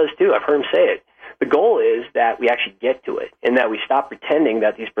president does too. I've heard him say it. The goal is that we actually get to it and that we stop pretending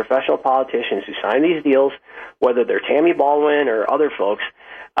that these professional politicians who sign these deals, whether they're Tammy Baldwin or other folks,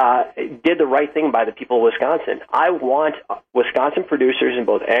 did the right thing by the people of Wisconsin. I want Wisconsin producers in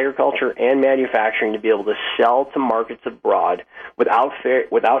both agriculture and manufacturing to be able to sell to markets abroad without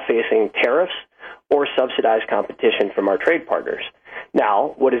facing tariffs or subsidized competition from our trade partners.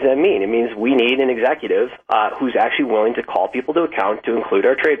 Now, what does that mean? It means we need an executive who's actually willing to call people to account, to include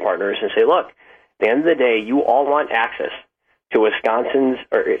our trade partners, and say, look, at the end of the day, you all want access to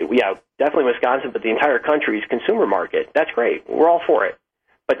definitely Wisconsin, but the entire country's consumer market. That's great. We're all for it.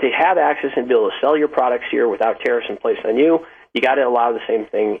 But to have access and be able to sell your products here without tariffs in place on you, you got to allow the same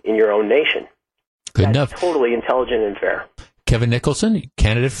thing in your own nation. Good That's enough. Totally intelligent and fair. Kevin Nicholson,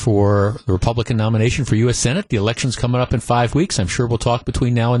 candidate for the Republican nomination for U.S. Senate. The election's coming up in 5 weeks. I'm sure we'll talk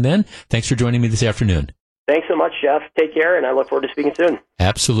between now and then. Thanks for joining me this afternoon. Thanks so much, Jeff. Take care, and I look forward to speaking soon.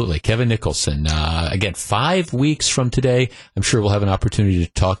 Absolutely. Kevin Nicholson. Again, 5 weeks from today, I'm sure we'll have an opportunity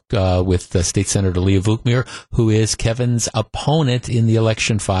to talk with State Senator Leah Vukmir, who is Kevin's opponent in the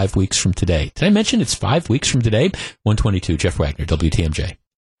election 5 weeks from today. Did I mention it's 5 weeks from today? 122, Jeff Wagner, WTMJ.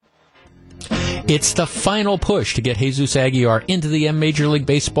 It's the final push to get Jesus Aguilar into the Major League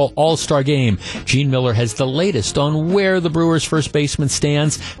Baseball All-Star Game. Gene Miller has the latest on where the Brewers' first baseman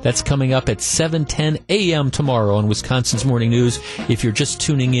stands. That's coming up at 7:10 a.m. tomorrow on Wisconsin's Morning News. If you're just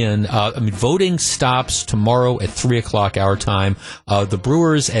tuning in, voting stops tomorrow at 3 o'clock our time. The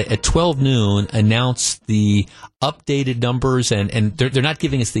Brewers at 12 noon announce the updated numbers, and they're not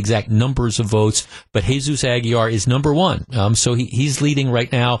giving us the exact numbers of votes, but Jesus Aguilar is number one. So he's leading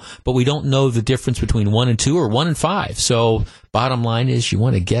right now, but we don't know the difference between 1 and 2 or 1 and 5. So bottom line is you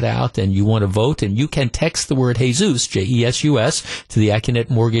want to get out and you want to vote, and you can text the word Jesus, J-E-S-U-S, to the Acunet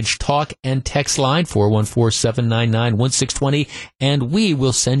Mortgage talk and text line 414-799-1620, and we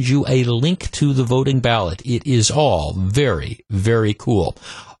will send you a link to the voting ballot. It is all very, very cool.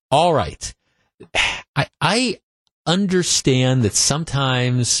 All right. I understand that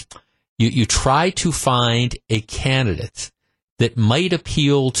sometimes you try to find a candidate that might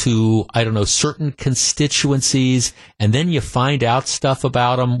appeal to, certain constituencies, and then you find out stuff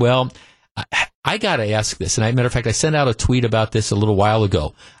about them. Well, I got to ask this, and matter of fact, I sent out a tweet about this a little while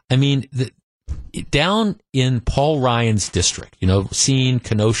ago. Down in Paul Ryan's district, seeing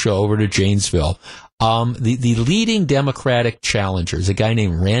Kenosha over to Janesville, the leading Democratic challenger is a guy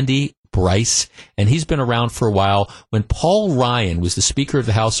named Randy Bryce, and he's been around for a while. When Paul Ryan was the Speaker of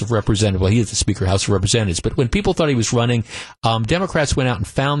the House of Representatives, well, he is the Speaker of the House of Representatives, but when people thought he was running, Democrats went out and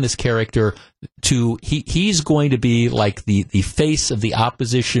found this character he's going to be like the face of the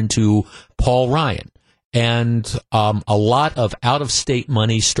opposition to Paul Ryan. And a lot of out-of-state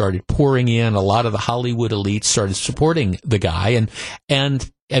money started pouring in. A lot of the Hollywood elite started supporting the guy. And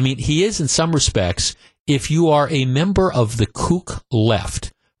he is, in some respects, if you are a member of the kook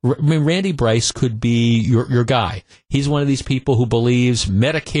left, I mean, Randy Bryce could be your guy. He's one of these people who believes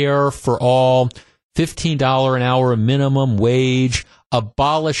Medicare for all, $15 an hour minimum wage,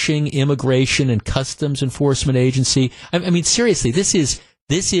 abolishing immigration and customs enforcement agency. I mean, seriously, this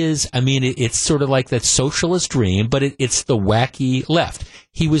is, I mean, it's sort of like that socialist dream, but it's the wacky left.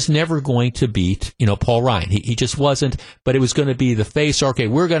 He was never going to beat, Paul Ryan. He just wasn't, but it was going to be the face. Okay,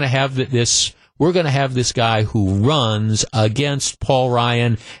 we're going to have this guy who runs against Paul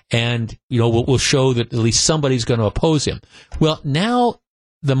Ryan, and, we'll show that at least somebody's going to oppose him. Well, now,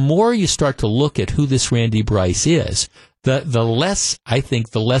 the more you start to look at who this Randy Bryce is, the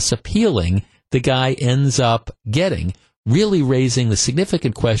less appealing the guy ends up getting, really raising the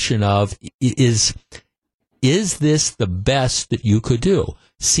significant question of, is this the best that you could do?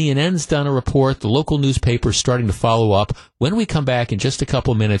 CNN's done a report. The local newspaper's starting to follow up. When we come back in just a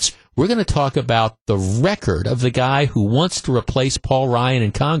couple minutes, we're going to talk about the record of the guy who wants to replace Paul Ryan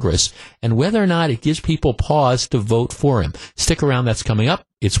in Congress and whether or not it gives people pause to vote for him. Stick around. That's coming up.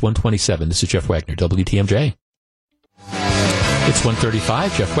 It's 1:27. This is Jeff Wagner, WTMJ. It's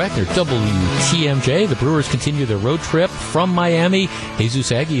 1:35. Jeff Wagner, WTMJ. The Brewers continue their road trip from Miami.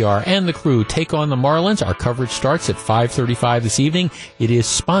 Jesus Aguiar and the crew take on the Marlins. Our coverage starts at 5:35 this evening. It is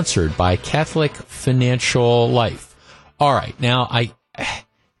sponsored by Catholic Financial Life. All right. Now,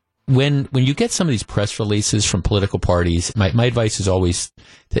 when you get some of these press releases from political parties, my advice is always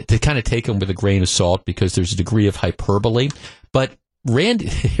to kind of take them with a grain of salt because there's a degree of hyperbole. But Randy,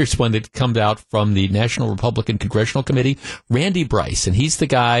 here's one that comes out from the National Republican Congressional Committee, Randy Bryce, and he's the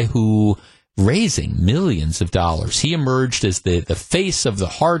guy who raising millions of dollars. He emerged as the face of the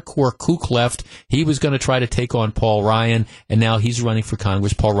hardcore kook left. He was going to try to take on Paul Ryan, and now he's running for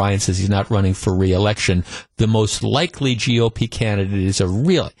Congress. Paul Ryan says he's not running for re-election. The most likely GOP candidate is a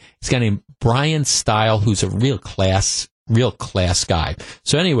guy named Brian Stile, who's a real class guy.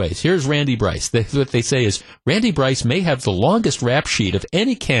 So anyways, here's Randy Bryce. What they say is, Randy Bryce may have the longest rap sheet of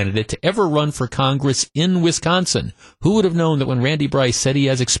any candidate to ever run for Congress in Wisconsin. Who would have known that when Randy Bryce said he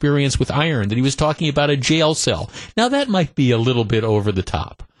has experience with iron, that he was talking about a jail cell? Now, that might be a little bit over the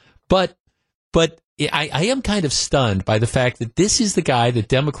top. But I am kind of stunned by the fact that this is the guy that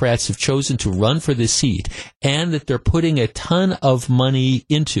Democrats have chosen to run for this seat and that they're putting a ton of money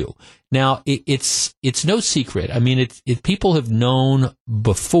into. Now, it's no secret. I mean, people have known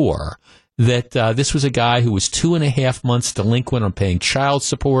before that this was a guy who was 2.5 months delinquent on paying child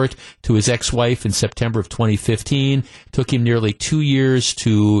support to his ex-wife in September of 2015. Took him nearly 2 years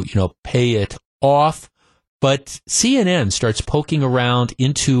to, pay it off. But CNN starts poking around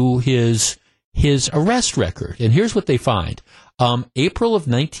into his arrest record. And here's what they find. April of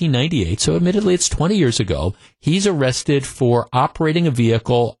 1998, so admittedly it's 20 years ago, he's arrested for operating a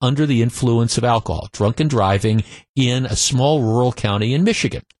vehicle under the influence of alcohol, drunken driving in a small rural county in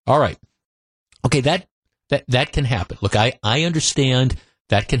Michigan. All right. Okay, that can happen. Look, I understand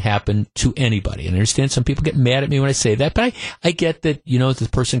that can happen to anybody. And I understand some people get mad at me when I say that, but I get that, the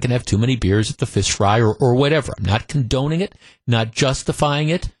person can have too many beers at the fish fry or whatever. I'm not condoning it, not justifying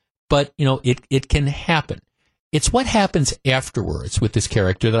it, but, it can happen. It's what happens afterwards with this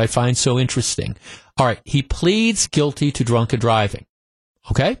character that I find so interesting. All right, he pleads guilty to drunken driving.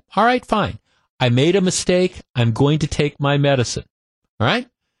 Okay, all right, fine. I made a mistake. I'm going to take my medicine. All right?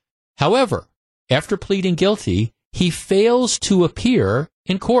 However, after pleading guilty, he fails to appear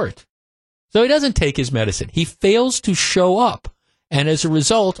in court. So he doesn't take his medicine. He fails to show up. And as a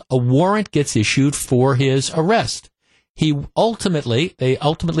result, a warrant gets issued for his arrest. They ultimately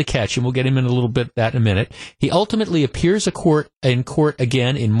catch him. We'll get him in a little bit that in a minute. He ultimately appears in court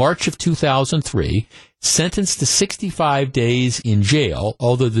again in March of 2003, sentenced to 65 days in jail,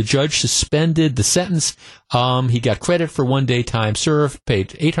 although the judge suspended the sentence. He got credit for 1 day time served, paid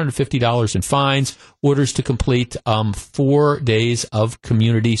 $850 in fines, orders to complete 4 days of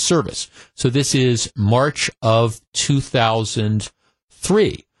community service. So this is March of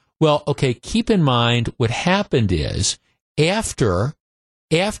 2003. Well, okay, keep in mind what happened is after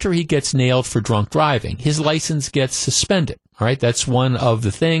he gets nailed for drunk driving, his license gets suspended. All right, that's one of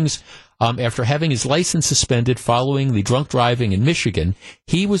the things. After having his license suspended following the drunk driving in Michigan,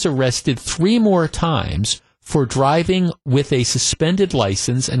 he was arrested 3 more times for driving with a suspended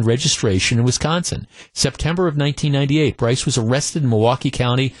license and registration in Wisconsin. September of 1998, Bryce was arrested in Milwaukee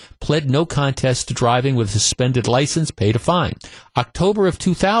County, pled no contest to driving with a suspended license, paid a fine. October of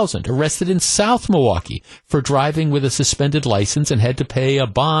 2000, arrested in South Milwaukee for driving with a suspended license and had to pay a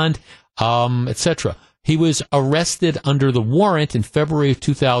bond, etc. He was arrested under the warrant in February of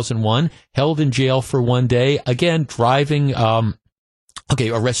 2001, held in jail for 1 day, again driving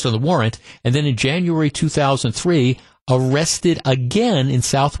arrested on the warrant, and then in January 2003, arrested again in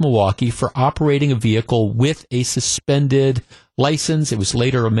South Milwaukee for operating a vehicle with a suspended license. It was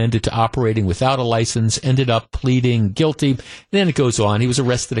later amended to operating without a license, ended up pleading guilty. And then it goes on. He was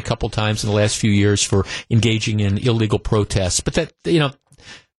arrested a couple times in the last few years for engaging in illegal protests. But that,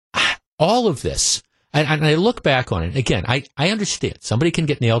 all of this, and I look back on it, again, I understand. Somebody can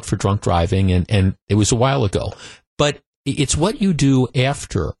get nailed for drunk driving, and it was a while ago. But it's what you do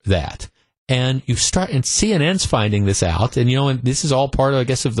after that. And you start, and CNN's finding this out, and and this is all part, I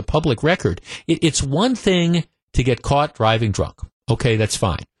guess, of the public record. It's one thing to get caught driving drunk. Okay, that's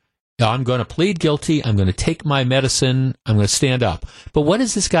fine. I'm going to plead guilty. I'm going to take my medicine. I'm going to stand up. But what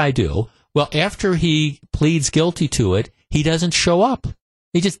does this guy do? Well, after he pleads guilty to it, he doesn't show up.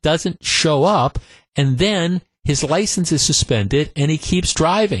 He just doesn't show up, and then his license is suspended, and he keeps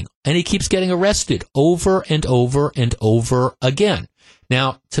driving, and he keeps getting arrested over and over and over again.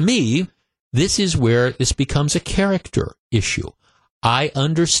 Now, to me, this is where this becomes a character issue. I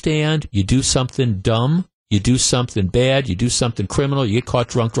understand you do something dumb, you do something bad, you do something criminal, you get caught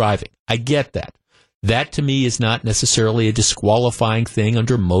drunk driving. I get that. That, to me, is not necessarily a disqualifying thing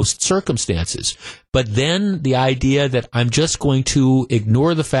under most circumstances. But then the idea that I'm just going to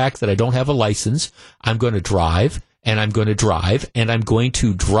ignore the fact that I don't have a license, I'm going to drive, and I'm going to drive, and I'm going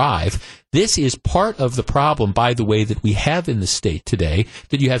to drive. This is part of the problem, by the way, that we have in the state today,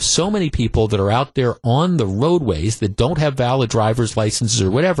 that you have so many people that are out there on the roadways that don't have valid driver's licenses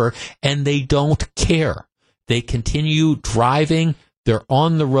or whatever, and they don't care. They continue driving. They're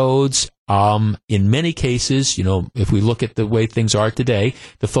on the roads. In many cases, if we look at the way things are today,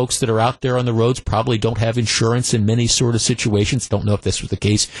 the folks that are out there on the roads probably don't have insurance in many sort of situations. Don't know if this was the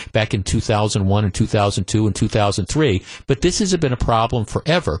case back in 2001 and 2002 and 2003, but this has been a problem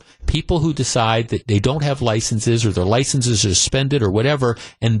forever. People who decide that they don't have licenses or their licenses are suspended or whatever,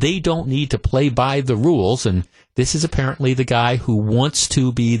 and they don't need to play by the rules, and this is apparently the guy who wants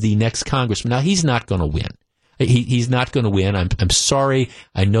to be the next congressman. Now, he's not going to win. He's not going to win. I'm sorry.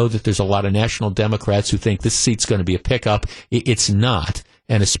 I know that there's a lot of national Democrats who think this seat's going to be a pickup. It's not.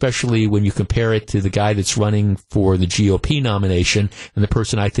 And especially when you compare it to the guy that's running for the GOP nomination and the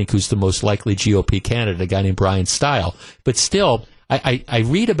person I think who's the most likely GOP candidate, a guy named Brian Stile. But still, I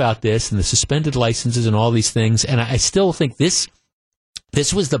read about this and the suspended licenses and all these things, and I still think this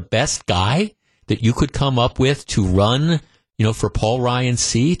was the best guy that you could come up with to run, for Paul Ryan's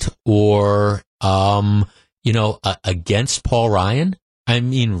seat or, against Paul Ryan? I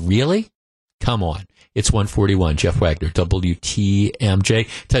mean, really? Come on. It's 1:41. Jeff Wagner, WTMJ.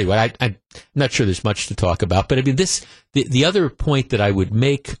 Tell you what, I'm not sure there's much to talk about, but I mean, the other point that I would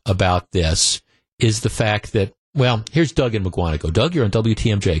make about this is the fact that, well, here's Doug in McGuanago. Doug, you're on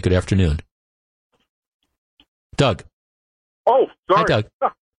WTMJ. Good afternoon. Doug. Oh, sorry. Hi,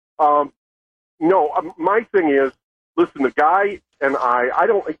 Doug. My thing is, listen, the guy and I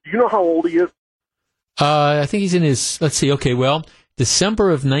don't, do you know how old he is? I think he's in his, let's see, okay, well, December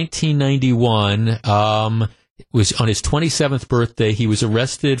of 1991, was on his 27th birthday. He was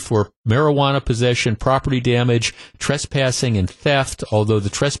arrested for marijuana possession, property damage, trespassing, and theft, although the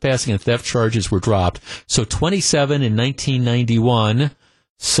trespassing and theft charges were dropped. So 27 in 1991.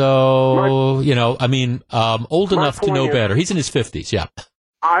 So, old enough to know better. He's in his 50s, yeah.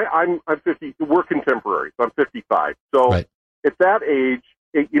 I'm 50. We're contemporaries. I'm 55. So right. At that age,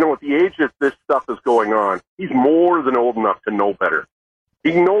 at the age that this stuff is going on, he's more than old enough to know better.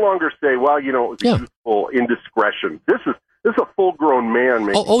 He can no longer say, well, it was a youthful indiscretion. This is a full-grown man.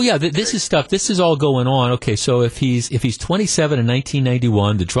 This is stuff. This is all going on. Okay, so if he's 27 in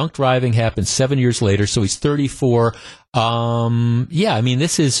 1991, the drunk driving happened 7 years later, so he's 34.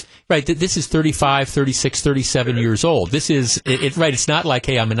 This is right. This is 35, 36, 37 years old. This is it. Right. It's not like,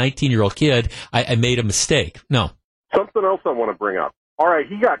 hey, I'm a 19-year-old kid. I made a mistake. No. Something else I want to bring up. All right,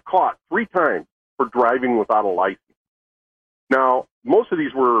 he got caught 3 times for driving without a license. Now, most of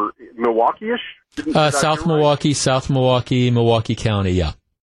these were Milwaukee-ish? South Milwaukee, Milwaukee County, yeah.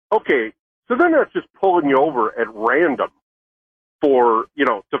 Okay, so they're not just pulling you over at random for,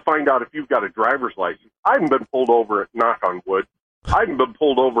 to find out if you've got a driver's license. I haven't been pulled over, knock on wood. I haven't been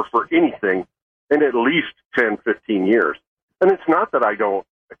pulled over for anything in at least 10, 15 years. And it's not that I don't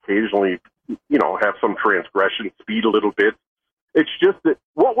occasionally, have some transgression, speed a little bit. It's just that,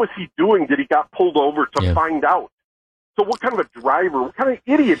 what was he doing that he got pulled over to find out? So what kind of a driver, what kind of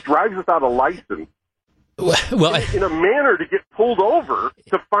idiot drives without a license in a manner to get pulled over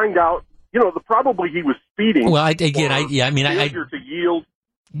to find out, probably he was speeding. Well, failure to yield.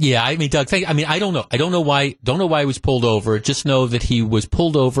 Yeah, I mean, Doug, I don't know. I don't know why he was pulled over. Just know that he was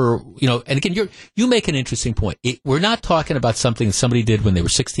pulled over, and again, you make an interesting point. We're not talking about something that somebody did when they were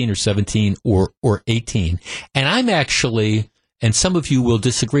 16 or 17 or 18. And I'm actually, and some of you will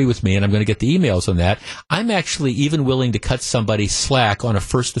disagree with me, and I'm going to get the emails on that. I'm actually even willing to cut somebody slack on a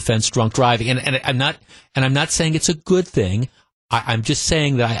first offense drunk driving. And I'm not saying it's a good thing. I'm just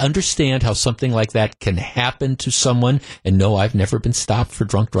saying that I understand how something like that can happen to someone. And no, I've never been stopped for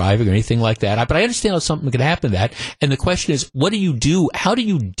drunk driving or anything like that. But I understand how something can happen to that. And the question is, what do you do? How do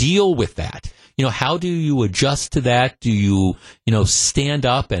you deal with that? How do you adjust to that? Do you, stand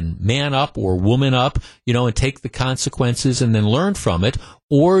up and man up or woman up, and take the consequences and then learn from it?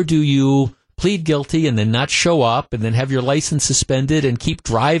 Or do you plead guilty and then not show up and then have your license suspended and keep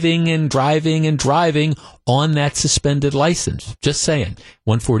driving and driving and driving on that suspended license? Just saying.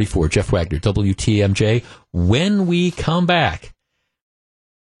 144, Jeff Wagner, WTMJ. When we come back,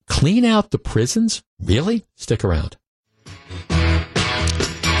 clean out the prisons? Really? Stick around.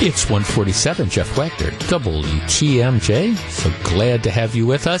 It's 147, Jeff Wagner, WTMJ. So glad to have you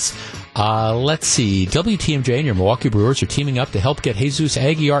with us. Let's see. WTMJ and your Milwaukee Brewers are teaming up to help get Jesus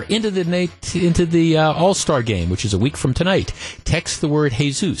Aguilar into the All-Star game, which is a week from tonight. Text the word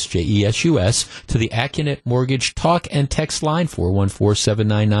Jesus, J-E-S-U-S, to the Accunet Mortgage talk and text line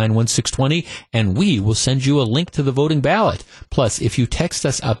 414-799-1620, and we will send you a link to the voting ballot. Plus, if you text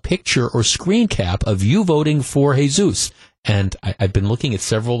us a picture or screen cap of you voting for Jesus, and I've been looking at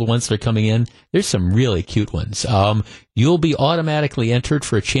several of the ones that are coming in. There's some really cute ones. You'll be automatically entered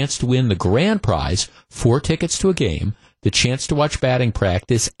for a chance to win the grand prize, 4 tickets to a game, the chance to watch batting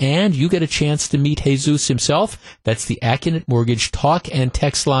practice, and you get a chance to meet Jesus himself. That's the Accunet Mortgage talk and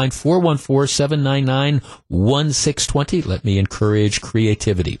text line 414-799-1620. Let me encourage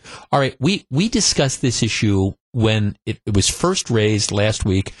creativity. All right, we discussed this issue when it was first raised last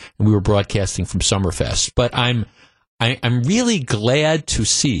week, and we were broadcasting from Summerfest. But I'm really glad to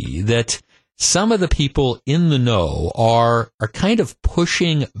see that some of the people in the know are kind of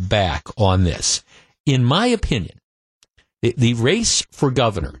pushing back on this. In my opinion, the race for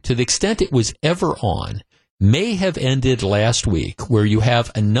governor, to the extent it was ever on, may have ended last week, where you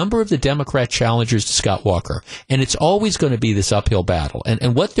have a number of the Democrat challengers to Scott Walker, and it's always going to be this uphill battle.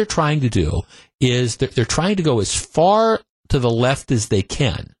 And what they're trying to do is they're trying to go as far to the left as they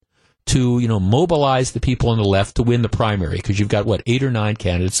can to, mobilize the people on the left to win the primary, because you've got, 8 or 9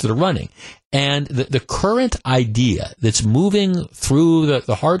 candidates that are running. And the current idea that's moving through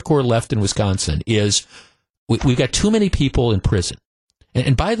the hardcore left in Wisconsin is we've got too many people in prison.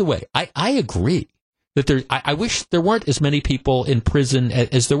 And by the way, I agree that I wish there weren't as many people in prison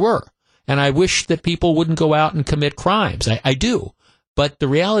as there were. And I wish that people wouldn't go out and commit crimes. I do. But the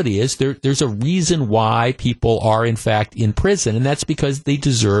reality is there's a reason why people are, in fact, in prison, and that's because they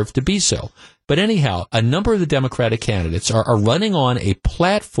deserve to be so. But anyhow, a number of the Democratic candidates are running on a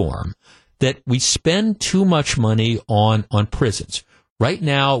platform that we spend too much money on prisons. Right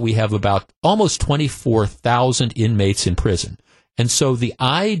now, we have about almost 24,000 inmates in prison. And so the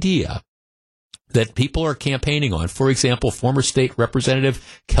idea that people are campaigning on, for example, former state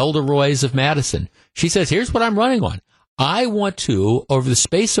representative Kelda Roys of Madison, she says, here's what I'm running on. I want to, over the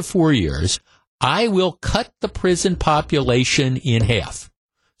space of 4 years, I will cut the prison population in half.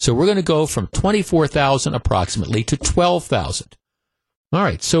 So we're going to go from 24,000 approximately to 12,000. All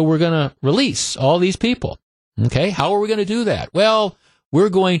right, so we're going to release all these people. Okay, how are we going to do that? Well, we're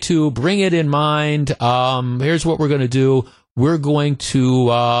going to bring it in mind. Here's what we're going to do. We're going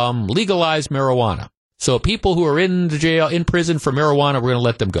to legalize marijuana. So people who are in prison for marijuana, we're going to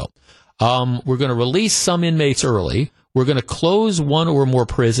let them go. We're going to release some inmates early. We're going to close 1 or more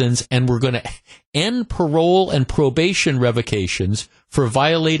prisons, and we're going to end parole and probation revocations for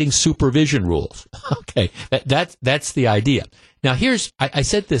violating supervision rules. Okay, that's the idea. Now, I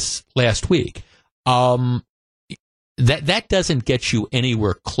said this last week. That doesn't get you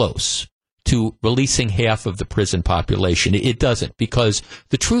anywhere close to releasing half of the prison population. It doesn't, because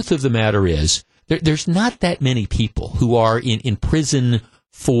the truth of the matter is there's not that many people who are in prison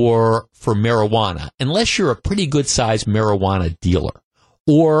for marijuana, unless you're a pretty good-sized marijuana dealer,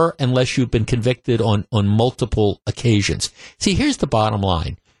 or unless you've been convicted on multiple occasions. See, here's the bottom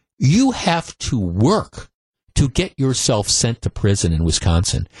line. You have to work to get yourself sent to prison in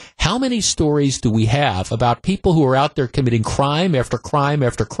Wisconsin. How many stories do we have about people who are out there committing crime after crime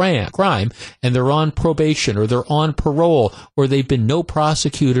after crime, and they're on probation, or they're on parole, or they've been no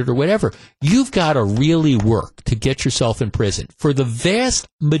prosecuted, or whatever? You've got to really work to get yourself in prison. For the vast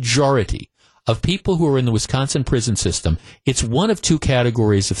majority of people who are in the Wisconsin prison system, it's one of 2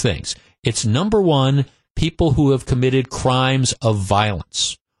 categories of things. It's number 1, people who have committed crimes of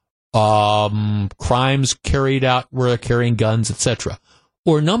violence. crimes carried out where they're carrying guns, etc.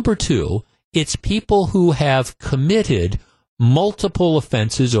 Or number two, it's people who have committed multiple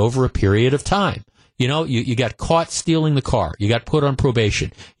offenses over a period of time. You know, you got caught stealing the car. You got put on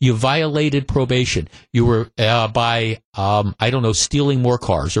probation. You violated probation. You were stealing more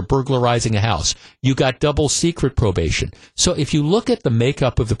cars or burglarizing a house. You got double secret probation. So if you look at the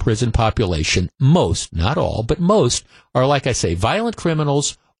makeup of the prison population, most, not all, but most are, like I say, violent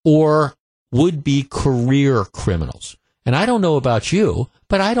criminals or would-be career criminals. And I don't know about you,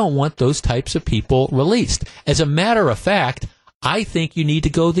 but I don't want those types of people released. As a matter of fact, I think you need to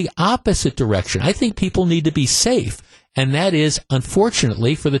go the opposite direction. I think people need to be safe. And that is,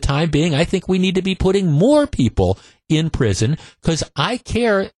 unfortunately, for the time being, I think we need to be putting more people in prison because I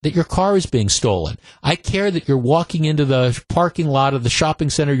care that your car is being stolen. I care that you're walking into the parking lot of the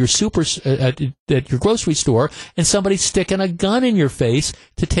shopping center, at your grocery store, and somebody's sticking a gun in your face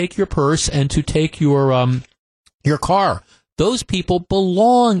to take your purse and to take your car. Those people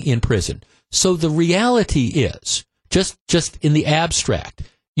belong in prison. So the reality is, just in the abstract,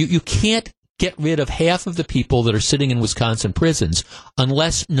 you can't get rid of half of the people that are sitting in Wisconsin prisons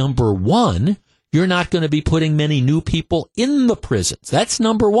unless, number one, you're not going to be putting many new people in the prisons. That's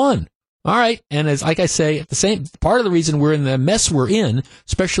number one. All right. And as like I say, part of the reason we're in the mess we're in,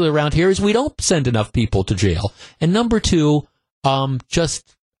 especially around here, is we don't send enough people to jail. And number two,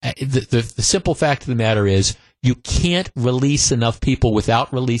 the simple fact of the matter is, you can't release enough people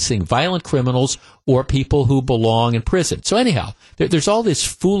without releasing violent criminals or people who belong in prison. So anyhow, there's all this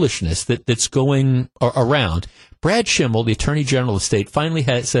foolishness that's going around. Brad Schimmel, the Attorney General of the state, finally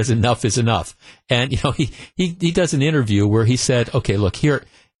says enough is enough. And, he does an interview where he said, okay, look, here,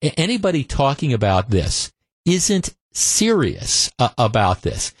 anybody talking about this isn't serious about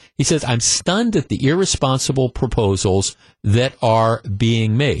this. He says, I'm stunned at the irresponsible proposals that are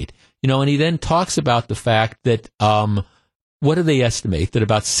being made. And he then talks about the fact that, what do they estimate? That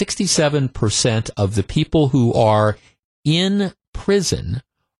about 67% of the people who are in prison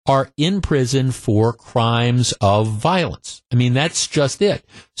for crimes of violence. I mean, that's just it.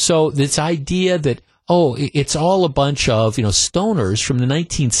 So this idea that, it's all a bunch of, stoners from the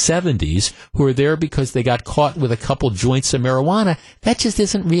 1970s who are there because they got caught with a couple joints of marijuana, that just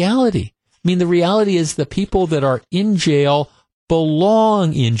isn't reality. I mean, the reality is the people that are in jail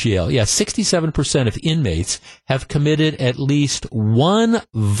belong in jail. Yeah, 67% of inmates have committed at least one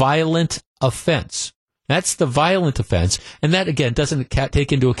violent offense. That's the violent offense. And that, again, doesn't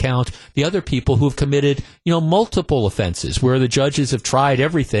take into account the other people who have committed, multiple offenses where the judges have tried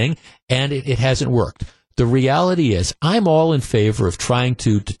everything and it hasn't worked. The reality is, I'm all in favor of trying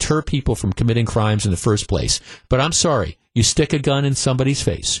to deter people from committing crimes in the first place. But I'm sorry, you stick a gun in somebody's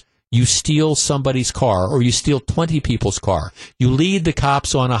face. You steal somebody's car, or you steal 20 people's car. You lead the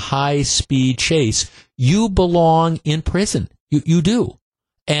cops on a high-speed chase. You belong in prison. You do.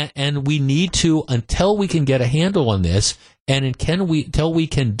 And we need to, until we can get a handle on this, and until we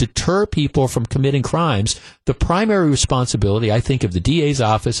can deter people from committing crimes, the primary responsibility, I think, of the DA's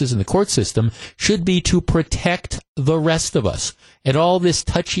offices and the court system should be to protect the rest of us. And all this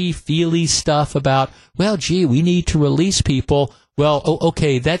touchy-feely stuff about, well, gee, we need to release people. Well,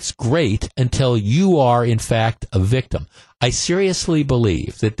 okay, that's great until you are, in fact, a victim. I seriously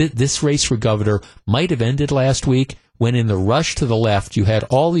believe that this race for governor might have ended last week when in the rush to the left, you had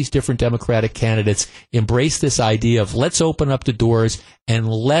all these different Democratic candidates embrace this idea of let's open up the doors and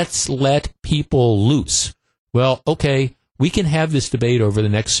let's let people loose. Well, okay, we can have this debate over the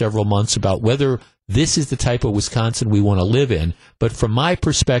next several months about whether this is the type of Wisconsin we want to live in. But from my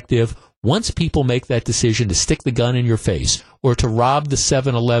perspective, once people make that decision to stick the gun in your face or to rob the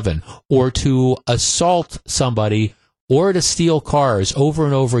 7-Eleven or to assault somebody or to steal cars over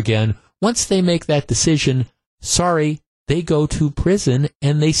and over again, once they make that decision, sorry, they go to prison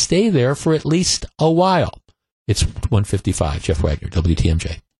and they stay there for at least a while. It's 1:55. Jeff Wagner,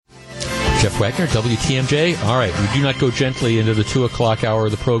 WTMJ. Jeff Wagner, WTMJ. All right, we do not go gently into the 2 o'clock hour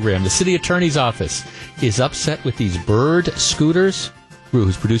of the program. The city attorney's office is upset with these bird scooters. Drew,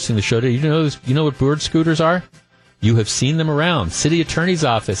 who's producing the show today, you know what bird scooters are? You have seen them around. City attorney's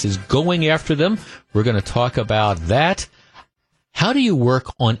office is going after them. We're going to talk about that. How do you work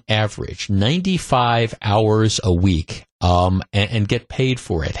on average 95 hours a week and get paid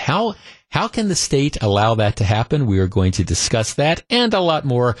for it? How can the state allow that to happen? We are going to discuss that and a lot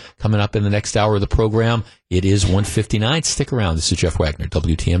more coming up in the next hour of the program. It is 1:59. Stick around. This is Jeff Wagner,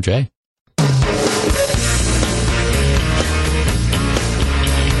 WTMJ.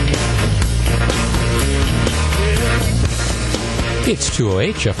 It's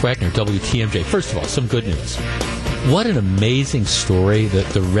 2:08. Jeff Wagner, WTMJ. First of all, some good news. What an amazing story,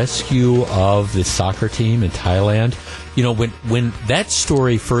 the rescue of the soccer team in Thailand. You know, when that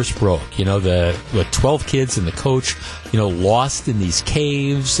story first broke, you know, the 12 kids and the coach, you know, lost in these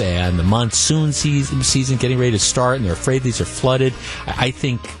caves, and the monsoon season getting ready to start, and they're afraid these are flooded. I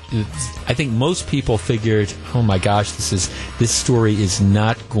think most people figured, oh my gosh, this story is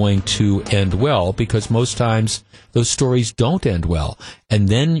not going to end well, because most times those stories don't end well. And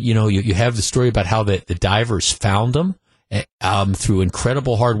then, you know, you have the story about how the divers found them through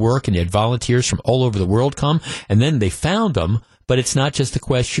incredible hard work, and you had volunteers from all over the world come, and then they found them. But it's not just a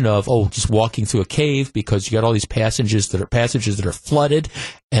question of, just walking through a cave, because you got all these passages that are flooded.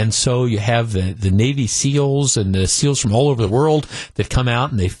 And so you have the Navy SEALs and the SEALs from all over the world that come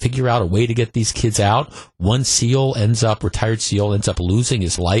out, and they figure out a way to get these kids out. One retired SEAL ends up losing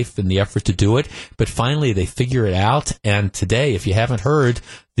his life in the effort to do it. But finally they figure it out. And today, if you haven't heard,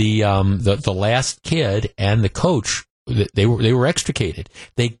 the last kid and the coach, they were extricated.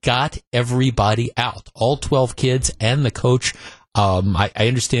 They got everybody out, all 12 kids and the coach. I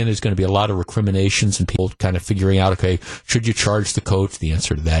understand there's going to be a lot of recriminations and people kind of figuring out, okay, should you charge the coach? The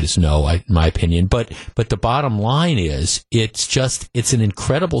answer to that is no, in my opinion. But the bottom line is, it's an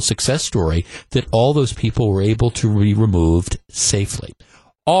incredible success story that all those people were able to be removed safely.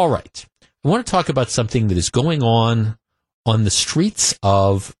 All right. I want to talk about something that is going on the streets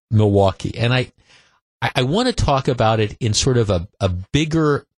of Milwaukee. And I want to talk about it in sort of a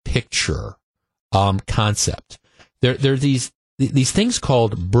bigger picture concept. There are these things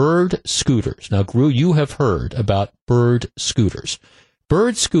called bird scooters. Now, Gru, you have heard about bird scooters.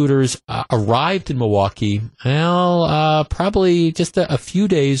 Bird scooters arrived in Milwaukee, probably just a few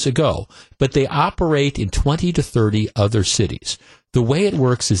days ago, but they operate in 20 to 30 other cities. The way it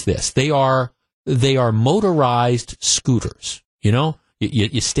works is this: they are motorized scooters. You know,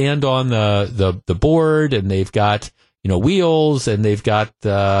 you stand on the board, and they've got, you know, wheels, and they've got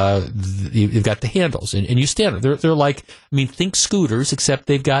you've got the handles, and you stand. They're like, think scooters, except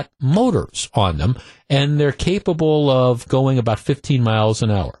they've got motors on them, and they're capable of going about 15 miles an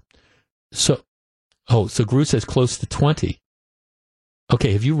hour. So Gru says close to 20.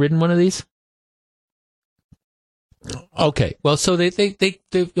 Okay, have you ridden one of these? Okay, well, so they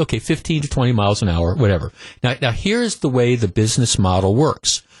 15 to 20 miles an hour, whatever. Now here's the way the business model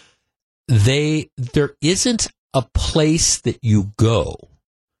works. There isn't a place that you go.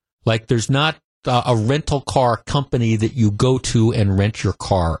 Like, there's not a rental car company that you go to and rent your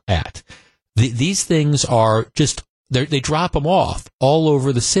car at. These things are just, they drop them off all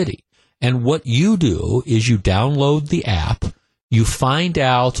over the city. And what you do is you download the app, you find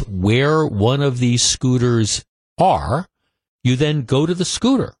out where one of these scooters are, you then go to the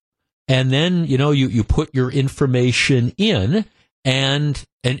scooter, and then, you put your information in, and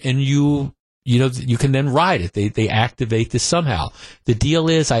you can then ride it. They activate this somehow. The deal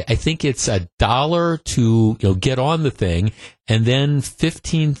is, I think it's $1 to get on the thing, and then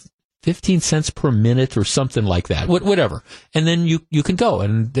 15 cents per minute or something like that, whatever. And then you can go.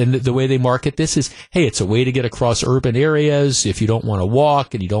 And then the way they market this is, hey, it's a way to get across urban areas if you don't want to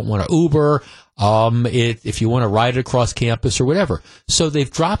walk and you don't want to Uber, if you want to ride it across campus or whatever. So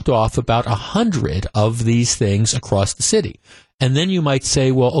they've dropped off about 100 of these things across the city. And then you might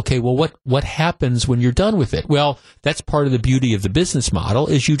say, what happens when you're done with it? Well, that's part of the beauty of the business model,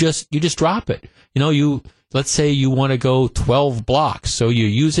 is you just drop it. Let's say you want to go 12 blocks. So you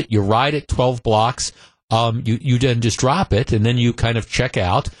use it, you ride it 12 blocks, you then just drop it, and then you kind of check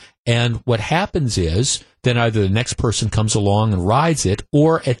out. And what happens is, then either the next person comes along and rides it,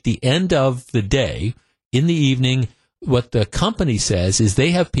 or at the end of the day, in the evening, what the company says is they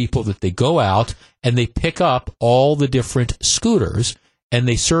have people that they go out and they pick up all the different scooters and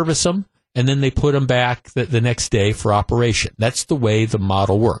they service them, and then they put them back the next day for operation. That's the way the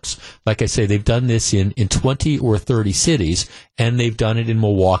model works. Like I say, they've done this in 20 or 30 cities, and they've done it in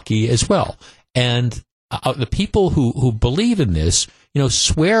Milwaukee as well. And the people who believe in this,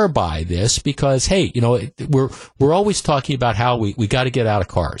 swear by this, because, hey, we're always talking about how we got to get out of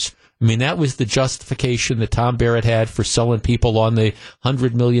cars. That was the justification that Tom Barrett had for selling people on the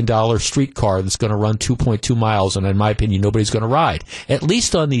 $100 million streetcar that's going to run 2.2 miles, and in my opinion, nobody's going to ride. At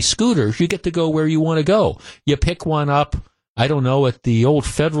least on these scooters, you get to go where you want to go. You pick one up, I don't know, at the old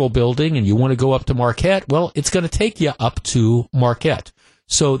Federal Building, and you want to go up to Marquette, well, it's going to take you up to Marquette.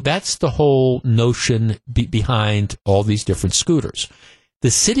 So that's the whole notion behind all these different scooters.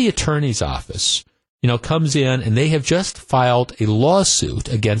 The city attorney's office comes in, and they have just filed a lawsuit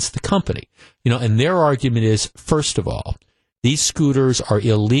against the company. And their argument is, first of all, these scooters are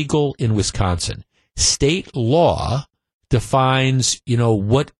illegal in Wisconsin. State law defines,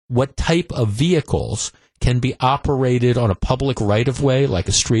 what type of vehicles can be operated on a public right-of-way, like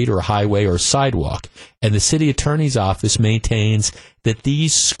a street or a highway or a sidewalk. And the city attorney's office maintains that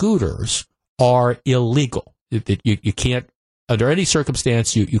these scooters are illegal. You can't, under any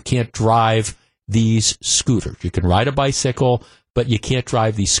circumstance, you can't drive these scooters. You can ride a bicycle, but you can't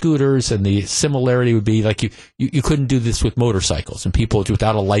drive these scooters. And the similarity would be like you couldn't do this with motorcycles, and people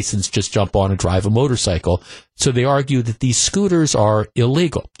without a license just jump on and drive a motorcycle. So they argue that these scooters are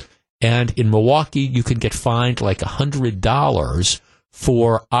illegal. And in Milwaukee, you can get fined like $100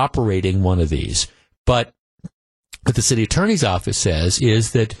 for operating one of these. But what the city attorney's office says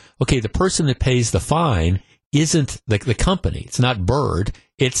is that, okay, the person that pays the fine isn't the company. It's not Bird.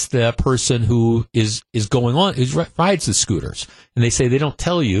 It's the person who is going on, who rides the scooters. And they say they don't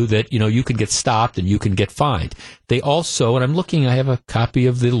tell you that, you can get stopped and you can get fined. They also, and I have a copy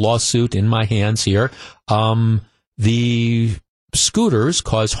of the lawsuit in my hands here. The scooters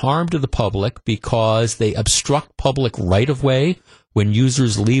cause harm to the public because they obstruct public right-of-way when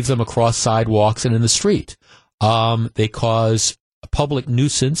users leave them across sidewalks and in the street. They cause a public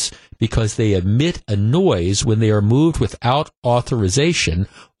nuisance because they emit a noise when they are moved without authorization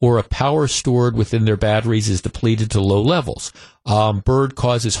or a power stored within their batteries is depleted to low levels. Bird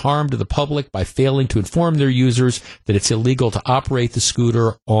causes harm to the public by failing to inform their users that it's illegal to operate the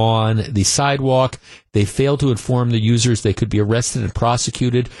scooter on the sidewalk. They fail to inform the users they could be arrested and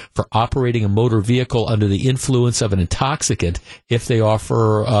prosecuted for operating a motor vehicle under the influence of an intoxicant if they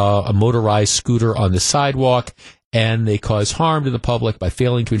offer a motorized scooter on the sidewalk. And they cause harm to the public by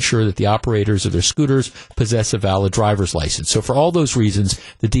failing to ensure that the operators of their scooters possess a valid driver's license. So for all those reasons,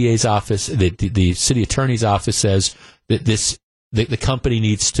 the DA's office, the city attorney's office says that the company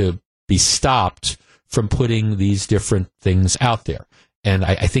needs to be stopped from putting these different things out there. And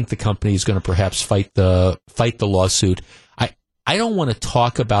I think the company is going to perhaps fight the lawsuit. I don't want to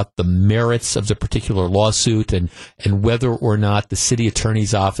talk about the merits of the particular lawsuit and whether or not the city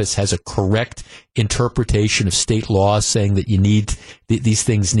attorney's office has a correct interpretation of state law saying that these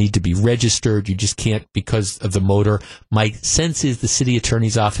things need to be registered. You just can't because of the motor. My sense is the city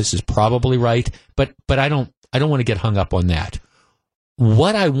attorney's office is probably right, but I don't want to get hung up on that.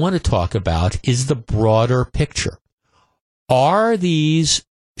 What I want to talk about is the broader picture. Should these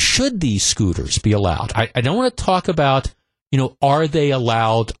scooters be allowed? I don't want to talk about, are they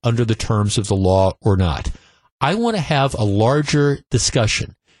allowed under the terms of the law or not? I want to have a larger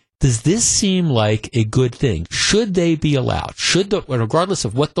discussion. Does this seem like a good thing? Should they be allowed? Regardless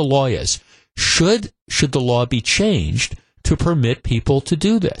of what the law is, should the law be changed to permit people to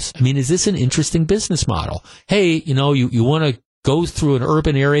do this? I mean, is this an interesting business model? Hey, you want to go through an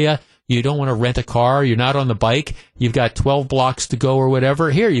urban area, you don't want to rent a car, you're not on the bike, you've got 12 blocks to go or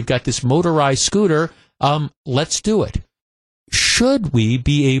whatever. Here, you've got this motorized scooter. Let's do it. Should we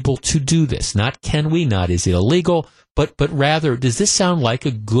be able to do this? Not can we, not is it illegal, but rather, does this sound like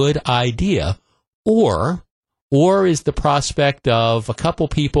a good idea? Or is the prospect of a couple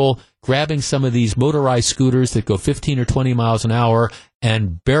people grabbing some of these motorized scooters that go 15 or 20 miles an hour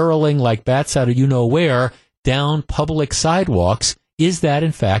and barreling like bats out of you-know-where down public sidewalks, is that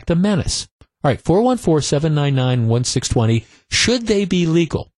in fact a menace? All right, 414-799-1620. Should they be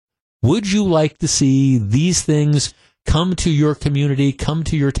legal? Would you like to see these things come to your community, come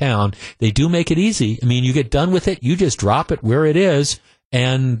to your town? They do make it easy. I mean, you get done with it, you just drop it where it is,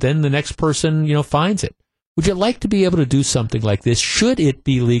 and then the next person, finds it. Would you like to be able to do something like this? Should it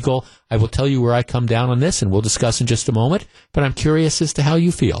be legal? I will tell you where I come down on this, and we'll discuss in just a moment, but I'm curious as to how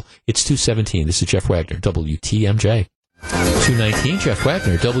you feel. It's 2:17. This is Jeff Wagner, WTMJ. 2:19, Jeff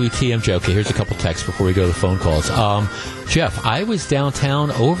Wagner, WTMJ. Okay, here's a couple texts before we go to the phone calls. Jeff, I was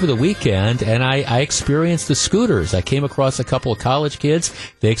downtown over the weekend, and I experienced the scooters. I came across a couple of college kids.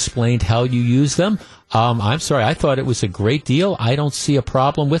 They explained how you use them. I'm sorry, I thought it was a great deal. I don't see a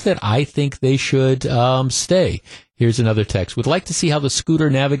problem with it. I think they should stay. Here's another text. Would like to see how the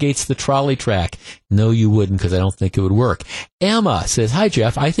scooter navigates the trolley track. No, you wouldn't, because I don't think it would work. Emma says, hi,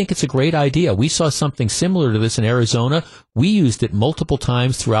 Jeff. I think it's a great idea. We saw something similar to this in Arizona. We used it multiple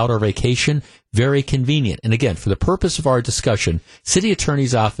times throughout our vacation. Very convenient. And again, for the purpose of our discussion, city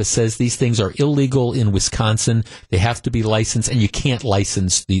attorney's office says these things are illegal in Wisconsin. They have to be licensed, and you can't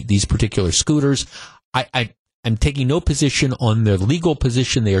license these particular scooters. I'm taking no position on the legal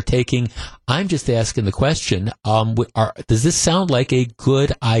position they are taking. I'm just asking the question, does this sound like a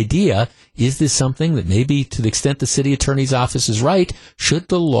good idea? Is this something that maybe, to the extent the city attorney's office is right, should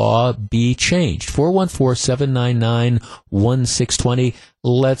the law be changed? 414-799-1620.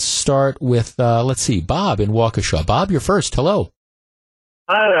 Let's start with, Bob in Waukesha. Bob, you're first. Hello.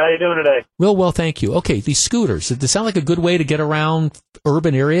 Hi, how are you doing today? Real well, thank you. Okay, these scooters, does this sound like a good way to get around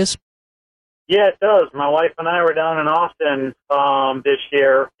urban areas? Yeah, it does. My wife and I were down in Austin this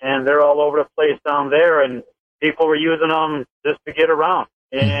year, and they're all over the place down there, and people were using them just to get around.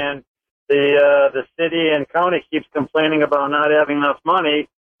 And the city and county keeps complaining about not having enough money.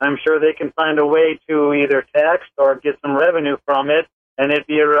 I'm sure they can find a way to either tax or get some revenue from it, and it'd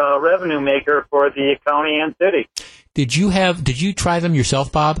be a revenue maker for the county and city. Did you try them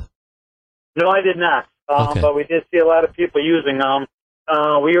yourself, Bob? No, I did not. Okay. But we did see a lot of people using them.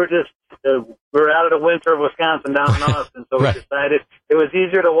 We were out of the winter of Wisconsin down in Austin, so we decided it was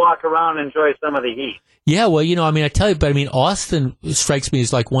easier to walk around and enjoy some of the heat. Yeah, well, I tell you, but Austin strikes me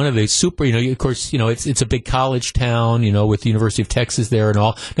as like one of the super, of course, it's a big college town, with the University of Texas there and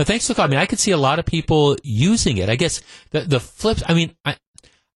all. Now, thanks to the call, I could see a lot of people using it. I guess the flips,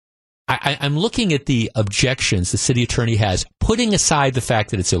 I'm looking at the objections the city attorney has, putting aside the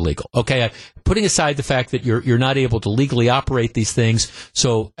fact that it's illegal. Okay, putting aside the fact that you're not able to legally operate these things.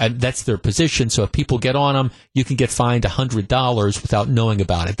 So, and that's their position. So if people get on them, you can get fined $100 without knowing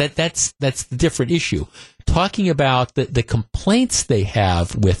about it. That's the different issue. Talking about the complaints they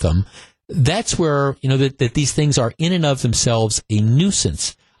have with them, that's where that these things are in and of themselves a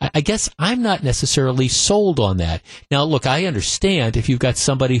nuisance. I guess I'm not necessarily sold on that. Now, look, I understand if you've got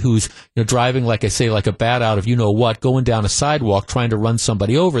somebody who's driving, like I say, like a bat out of what, going down a sidewalk trying to run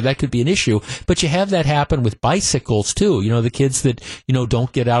somebody over, that could be an issue. But you have that happen with bicycles, too. The kids that,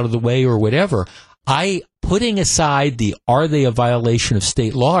 don't get out of the way or whatever. Putting aside are they a violation of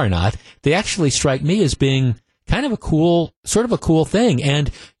state law or not, they actually strike me as being kind of a cool thing.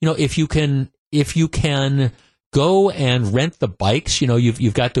 And, if you can go and rent the bikes.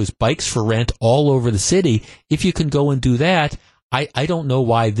 You've got those bikes for rent all over the city. If you can go and do that, I don't know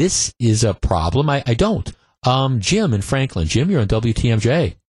why this is a problem. I don't. Jim in Franklin. Jim, you're on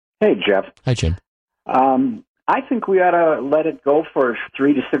WTMJ. Hey, Jeff. Hi, Jim. I think we ought to let it go for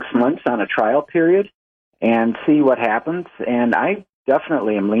 3 to 6 months on a trial period and see what happens. And I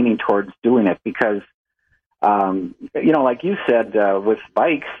definitely am leaning towards doing it because like you said, with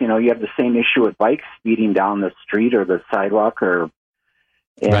bikes, you have the same issue with bikes speeding down the street or the sidewalk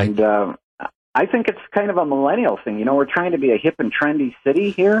I think it's kind of a millennial thing. We're trying to be a hip and trendy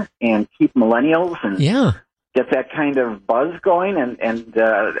city here and keep millennials and get that kind of buzz going. And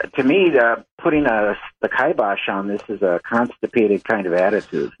to me, putting the kibosh on this is a constipated kind of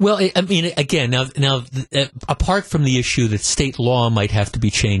attitude. Well, again, now, apart from the issue that state law might have to be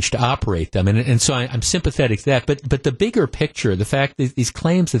changed to operate them, and so I'm sympathetic to that, but the bigger picture, the fact that these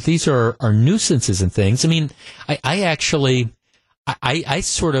claims that these are nuisances and things, I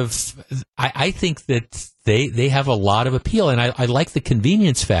think that they have a lot of appeal, and I like the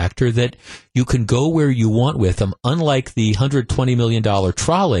convenience factor that you can go where you want with them. Unlike the $120 million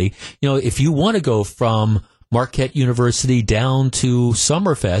trolley, if you want to go from Marquette University down to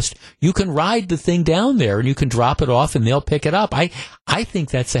Summerfest, you can ride the thing down there and you can drop it off and they'll pick it up. I think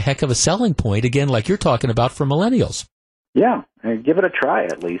that's a heck of a selling point, again, like you're talking about for millennials. Yeah, give it a try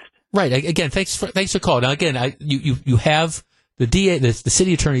at least. Right. Again, thanks for calling. Now, again, you have the DA, the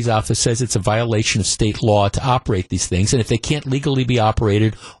city attorney's office says it's a violation of state law to operate these things, and if they can't legally be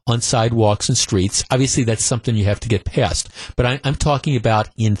operated on sidewalks and streets, obviously that's something you have to get past. But I'm talking about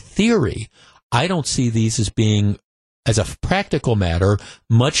in theory. I don't see these as being, as a practical matter,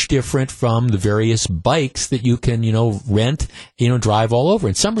 much different from the various bikes that you can, rent, drive all over.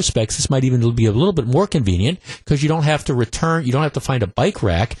 In some respects, this might even be a little bit more convenient because you don't have to find a bike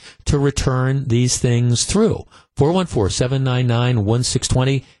rack to return these things through.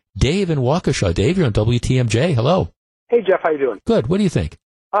 414-799-1620. Dave in Waukesha. Dave, you're on WTMJ. Hello. Hey, Jeff, how you doing? Good. What do you think?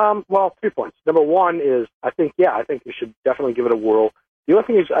 Well, 3 points. Number one is I think you should definitely give it a whirl. The other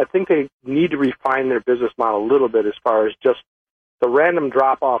thing is I think they need to refine their business model a little bit as far as just the random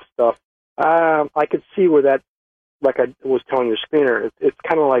drop-off stuff. I could see where that, like I was telling your screener, it's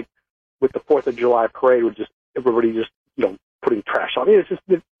kind of like with the 4th of July parade with just everybody just, putting trash on. It's just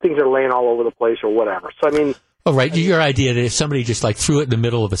things are laying all over the place or whatever. So, Oh, right. Your idea that if somebody just threw it in the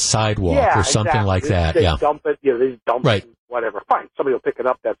middle of a sidewalk or something like that. They dump it, they dump it, whatever. Fine. Somebody will pick it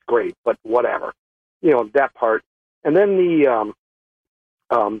up. That's great, but whatever. That part. And then the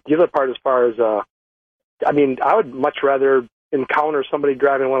other part as far as, I would much rather encounter somebody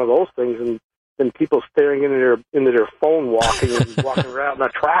driving one of those things than people staring into their phone walking around in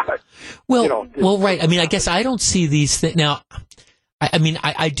the traffic. Well, right. I guess I don't see these things. Now,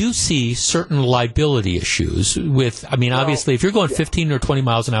 I do see certain liability issues with, obviously, if you're going 15 or 20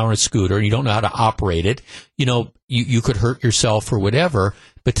 miles an hour on a scooter and you don't know how to operate it, you could hurt yourself or whatever.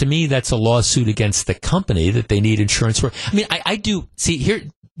 But to me, that's a lawsuit against the company that they need insurance for. I do see here,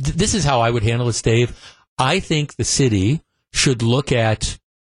 this is how I would handle this, Dave. I think the city should look at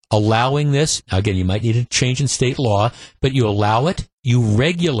allowing this. Again, you might need a change in state law, but you allow it, you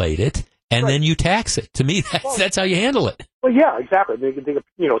regulate it, and then you tax it. To me, that's how you handle it. Well, yeah, exactly. They can take a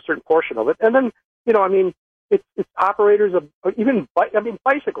certain portion of it, and then it's operators of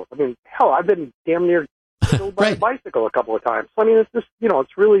bicycles. I mean, hell, I've been damn near killed by a bicycle a couple of times. So, I mean, it's just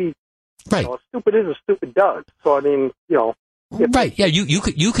it's really stupid is as stupid does. So, I mean, Right. Yeah.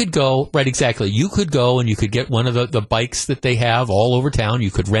 You could go. Right. Exactly. You could go and you could get one of the bikes that they have all over town.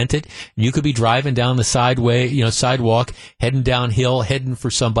 You could rent it. And you could be driving down the sidewalk, heading downhill, heading for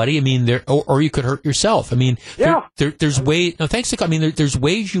somebody. I mean, or you could hurt yourself. I mean, there's ways. No, thanks to. I mean, there's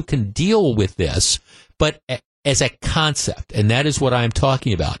ways you can deal with this, but as a concept, and that is what I'm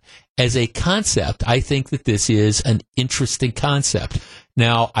talking about. As a concept, I think that this is an interesting concept.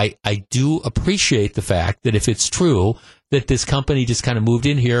 Now, I do appreciate the fact that if it's true that this company just kind of moved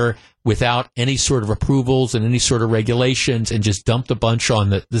in here without any sort of approvals and any sort of regulations and just dumped a bunch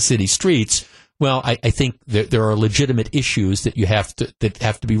on the city streets, well, I think that there are legitimate issues that have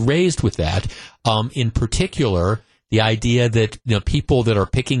to be raised with that. In particular, the idea that people that are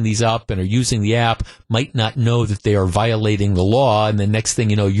picking these up and are using the app might not know that they are violating the law, and the next thing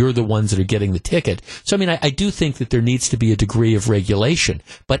you know, you're the ones that are getting the ticket. So, I mean, I do think that there needs to be a degree of regulation.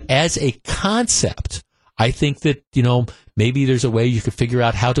 But as a concept, I think that, maybe there's a way you could figure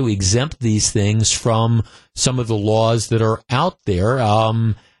out how to exempt these things from some of the laws that are out there.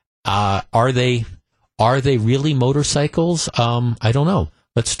 Are they really motorcycles? I don't know.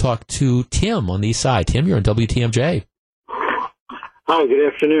 Let's talk to Tim on the east side. Tim, you're on WTMJ. Hi,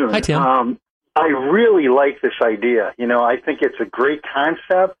 good afternoon. Hi, Tim. I really like this idea. I think it's a great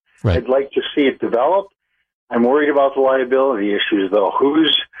concept. Right. I'd like to see it develop. I'm worried about the liability issues, though.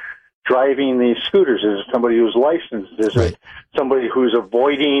 Who's driving these scooters? Is it somebody who's licensed? Is it somebody who's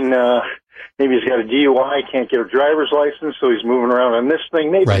avoiding, maybe he's got a DUI, can't get a driver's license, so he's moving around on this thing?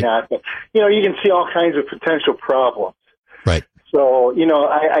 Maybe not. But, you can see all kinds of potential problems. Right. So,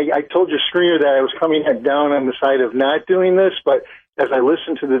 I told your screener that I was coming down on the side of not doing this, but as I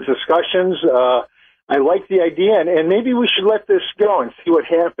listened to the discussions, I like the idea, and maybe we should let this go and see what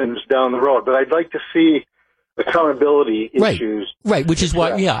happens down the road. But I'd like to see accountability issues. Right, which is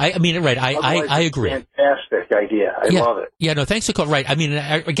why, I agree. Fantastic idea. I love it. Yeah, no, thanks for calling. Right. I mean,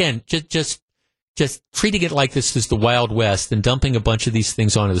 again, just treating it like this is the Wild West and dumping a bunch of these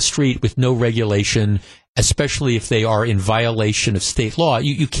things onto the street with no regulation, especially if they are in violation of state law,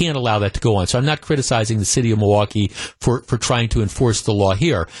 you can't allow that to go on. So I'm not criticizing the city of Milwaukee for trying to enforce the law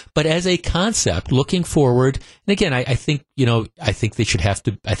here. But as a concept, looking forward, and again, I think they should have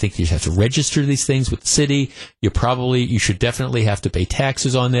to register these things with the city. You should definitely have to pay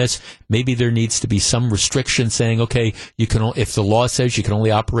taxes on this. Maybe there needs to be some restriction saying, okay, if the law says you can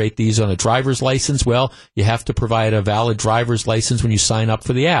only operate these on a driver's license, well, you have to provide a valid driver's license when you sign up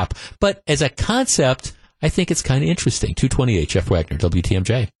for the app. But as a concept, I think it's kind of interesting. 228, Jeff Wagner,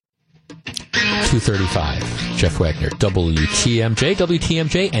 WTMJ. 235, Jeff Wagner,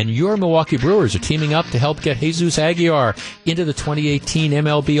 WTMJ, and your Milwaukee Brewers are teaming up to help get Jesus Aguilar into the 2018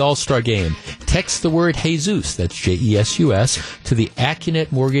 MLB All-Star Game. Text the word Jesus, that's J-E-S-U-S, to the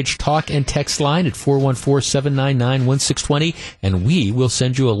Accunet Mortgage talk and text line at 414-799-1620, and we will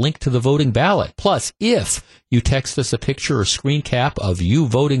send you a link to the voting ballot. Plus, if you text us a picture or screen cap of you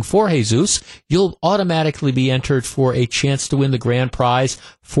voting for Jesus, you'll automatically be entered for a chance to win the grand prize,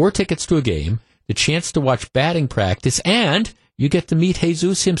 4 tickets to a game, the chance to watch batting practice, and you get to meet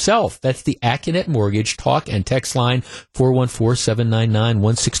Jesus himself. That's the Accunet Mortgage talk and text line,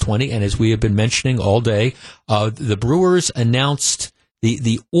 414-799-1620. And as we have been mentioning all day, the Brewers announced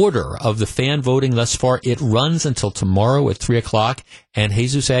the order of the fan voting thus far. It runs until tomorrow at 3 o'clock, and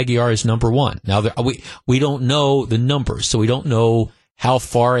Jesus Aguilar is number 1. Now, we don't know the numbers, so we don't know how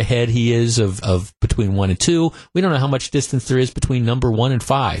far ahead he is of between 1 and 2. We don't know how much distance there is between number 1 and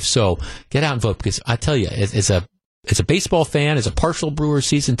 5. So get out and vote, because I tell you, as a baseball fan, as a partial Brewers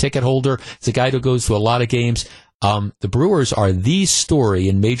season ticket holder, as a guy who goes to a lot of games, the Brewers are the story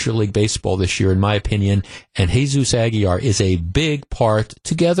in Major League Baseball this year, in my opinion, and Jesus Aguilar is a big part,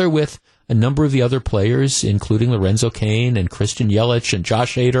 together with a number of the other players, including Lorenzo Cain and Christian Yelich and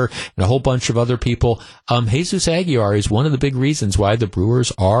Josh Hader and a whole bunch of other people. Jesus Aguilar is one of the big reasons why the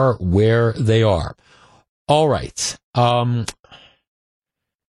Brewers are where they are. All right. Let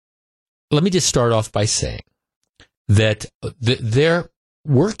me just start off by saying that they're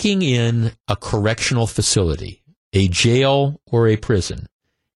working in a correctional facility, a jail or a prison,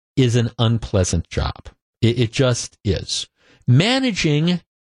 is an unpleasant job. It just is. Managing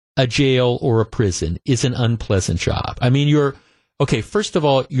a jail or a prison is an unpleasant job. I mean, first of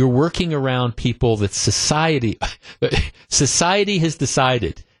all, you're working around people that society has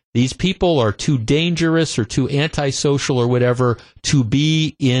decided these people are too dangerous or too antisocial or whatever to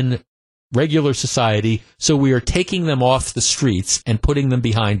be in regular society, so we are taking them off the streets and putting them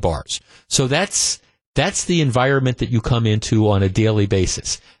behind bars. So that's the environment that you come into on a daily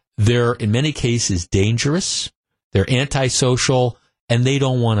basis. They're, in many cases, dangerous, they're antisocial, and they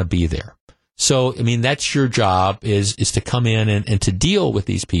don't want to be there. So, I mean, that's your job, is to come in and to deal with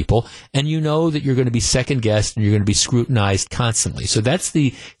these people, and you know that you're going to be second-guessed and you're going to be scrutinized constantly. So that's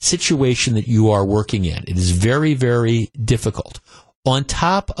the situation that you are working in. It is very, very difficult. On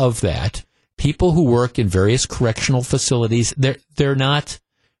top of that, people who work in various correctional facilities, they're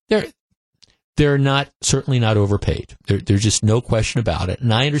certainly not overpaid. There's just no question about it.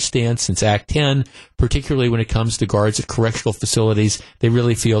 And I understand since Act 10, particularly when it comes to guards at correctional facilities, they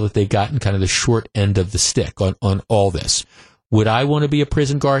really feel that they've gotten kind of the short end of the stick on all this. Would I want to be a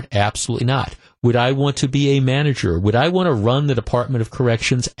prison guard? Absolutely not. Would I want to be a manager? Would I want to run the Department of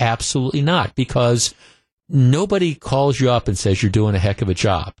Corrections? Absolutely not, because nobody calls you up and says you're doing a heck of a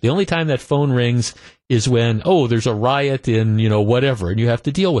job. The only time that phone rings is when, there's a riot in, whatever, and you have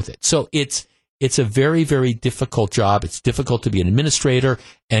to deal with it. So it's a very, very difficult job. It's difficult to be an administrator,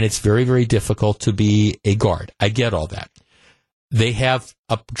 and it's very, very difficult to be a guard. I get all that. They have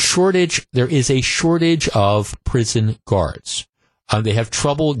a shortage. There is a shortage of prison guards. They have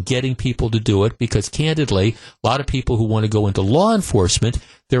trouble getting people to do it because, candidly, a lot of people who want to go into law enforcement,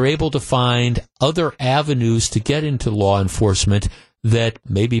 they're able to find other avenues to get into law enforcement that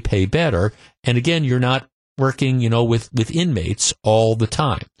maybe pay better. And again, you're not working, with inmates all the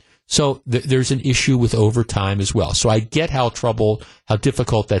time. So there's an issue with overtime as well. So I get how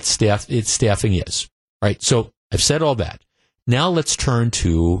difficult that staffing is. Right. So I've said all that. Now let's turn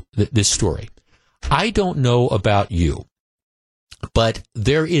to this story. I don't know about you, but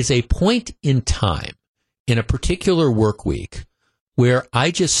there is a point in time in a particular work week where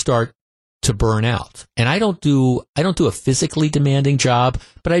I just start to burn out. And I don't do a physically demanding job,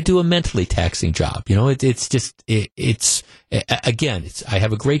 but I do a mentally taxing job. I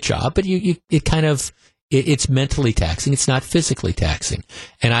have a great job, but it's mentally taxing. It's not physically taxing.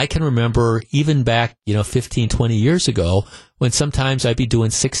 And I can remember even back, 15, 20 years ago, when sometimes I'd be doing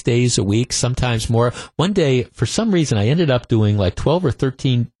 6 days a week, sometimes more. One day, for some reason, I ended up doing like 12 or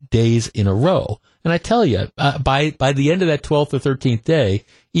 13 days in a row. And I tell you, by the end of that 12th or 13th day,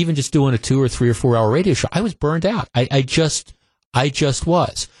 even just doing a 2 or 3 or 4 hour radio show, I was burned out. I just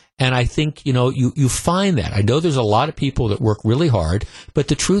was. And I think, you find that. I know there's a lot of people that work really hard, but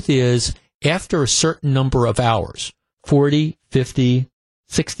the truth is, after a certain number of hours, 40, 50,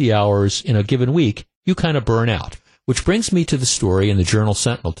 60 hours in a given week, you kind of burn out. Which brings me to the story in the Journal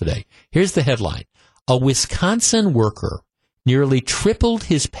Sentinel today. Here's the headline. A Wisconsin worker nearly tripled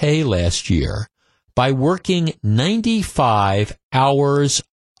his pay last year by working 95 hours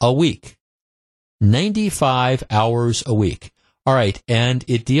a week. 95 hours a week. All right, and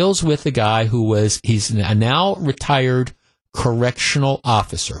it deals with a guy he's a now retired correctional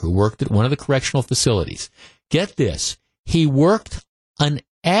officer who worked at one of the correctional facilities. Get this, he worked an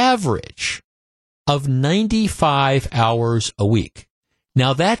average of 95 hours a week.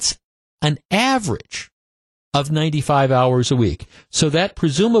 Now that's an average of 95 hours a week. So that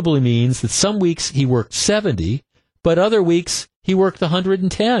presumably means that some weeks he worked 70, but other weeks he worked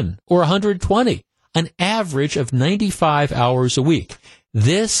 110 or 120, an average of 95 hours a week.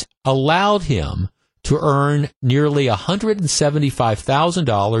 This allowed him to earn nearly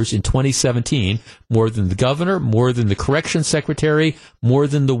 $175,000 in 2017, more than the governor, more than the corrections secretary, more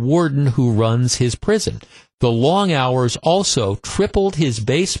than the warden who runs his prison. The long hours also tripled his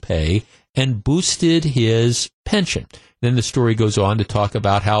base pay and boosted his pension. Then the story goes on to talk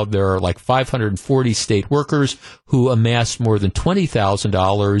about how there are like 540 state workers who amassed more than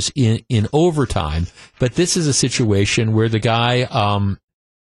 $20,000 in overtime. But this is a situation where the guy,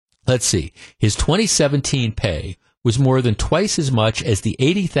 let's see, his 2017 pay was more than twice as much as the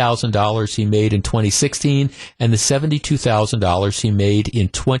 $80,000 he made in 2016 and the $72,000 he made in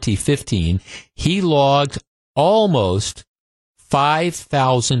 2015. He logged almost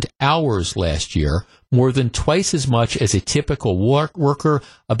 5,000 hours last year, more than twice as much as a typical worker.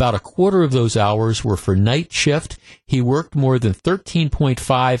 About a quarter of those hours were for night shift. He worked more than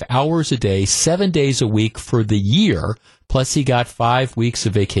 13.5 hours a day, 7 days a week for the year, plus he got 5 weeks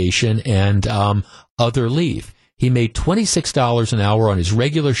of vacation and other leave. He made $26 an hour on his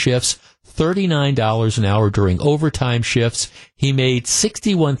regular shifts, $39 an hour during overtime shifts. He made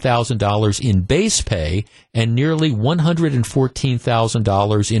 $61,000 in base pay and nearly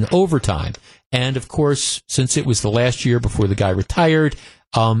 $114,000 in overtime. And of course, since it was the last year before the guy retired,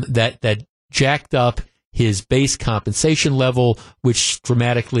 that jacked up his base compensation level, which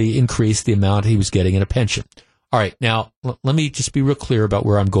dramatically increased the amount he was getting in a pension. All right, now let me just be real clear about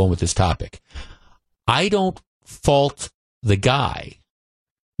where I'm going with this topic. I don't fault the guy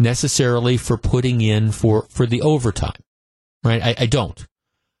necessarily for putting in for the overtime, right? I don't.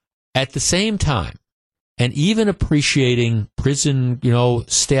 At the same time, and even appreciating prison,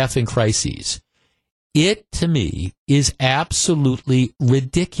 staffing crises, it, to me, is absolutely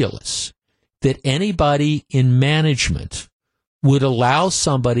ridiculous that anybody in management would allow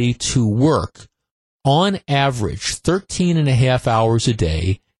somebody to work on average 13 and a half hours a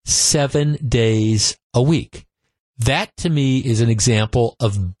day, 7 days a week. That, to me, is an example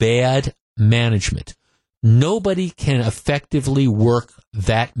of bad management. Nobody can effectively work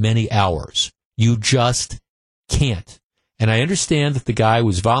that many hours. You just can't. And I understand that the guy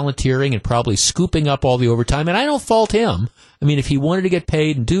was volunteering and probably scooping up all the overtime, and I don't fault him. I mean, if he wanted to get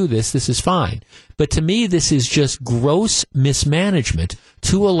paid and do this, this is fine. But to me, this is just gross mismanagement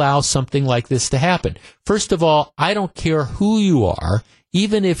to allow something like this to happen. First of all, I don't care who you are.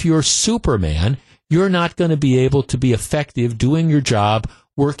 Even if you're Superman, you're not going to be able to be effective doing your job,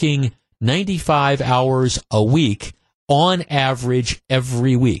 working 95 hours a week on average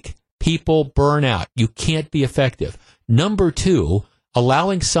every week. People burn out. You can't be effective. Number two,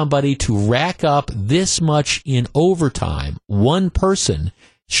 allowing somebody to rack up this much in overtime, one person,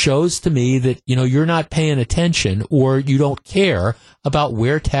 shows to me that, you're not paying attention or you don't care about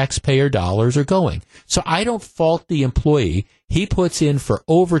where taxpayer dollars are going. So I don't fault the employee. He puts in for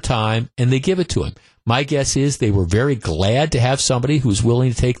overtime and they give it to him. My guess is they were very glad to have somebody who's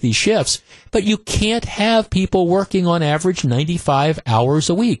willing to take these shifts, but you can't have people working on average 95 hours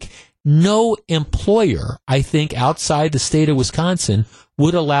a week. No employer, I think, outside the state of Wisconsin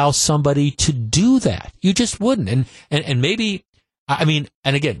would allow somebody to do that. You just wouldn't. And maybe, and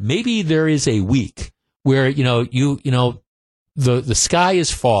again, maybe there is a week where, the sky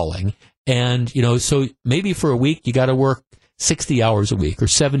is falling and, so maybe for a week you got to work 60 hours a week or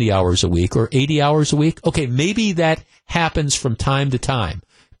 70 hours a week or 80 hours a week. Okay, maybe that happens from time to time.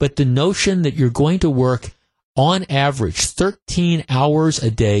 But the notion that you're going to work on average 13 hours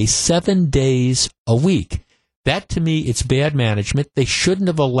a day, 7 days a week, that to me, it's bad management. They shouldn't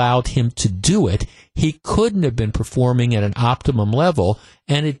have allowed him to do it. He couldn't have been performing at an optimum level.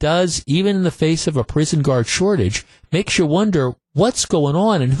 And it does, even in the face of a prison guard shortage, makes you wonder what's going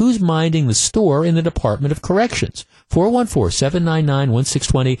on and who's minding the store in the Department of Corrections.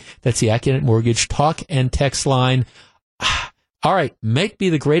 414-799-1620. That's the Accunet Mortgage talk and text line. All right, make me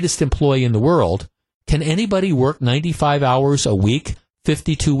the greatest employee in the world. Can anybody work 95 hours a week,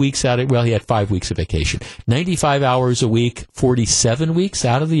 52 weeks out of, well, he had 5 weeks of vacation, 95 hours a week, 47 weeks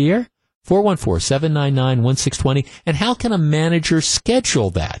out of the year? 414-799-1620. And how can a manager schedule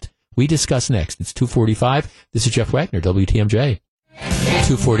that? We discuss next. It's 2:45. This is Jeff Wagner, WTMJ.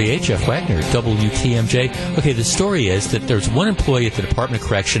 2:48, Jeff Wagner, WTMJ. Okay, the story is that there's one employee at the Department of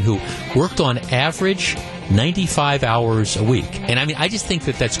Correction who worked on average 95 hours a week. And I just think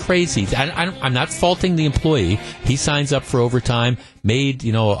that that's crazy. I'm not faulting the employee. He signs up for overtime, made,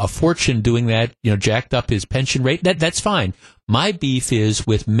 a fortune doing that, jacked up his pension rate. That's fine. My beef is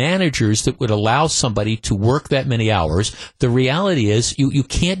with managers that would allow somebody to work that many hours. The reality is you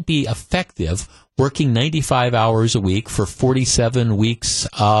can't be effective working 95 hours a week for 47 weeks,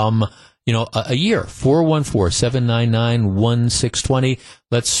 a year. 414-799-1620.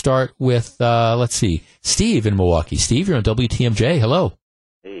 Let's start with, Steve in Milwaukee. Steve, you're on WTMJ. Hello.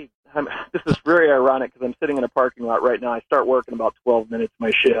 Hey, this is very ironic because I'm sitting in a parking lot right now. I start work in about 12 minutes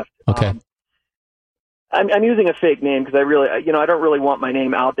my shift. Okay. I'm using a fake name because I don't really want my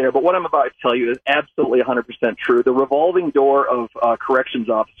name out there, but what I'm about to tell you is absolutely 100% true. The revolving door of corrections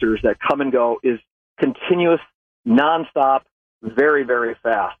officers that come and go is continuous, nonstop, very, very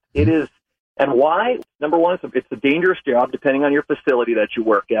fast. It is, and why? Number one, it's a dangerous job depending on your facility that you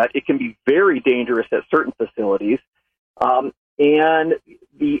work at. It can be very dangerous at certain facilities, and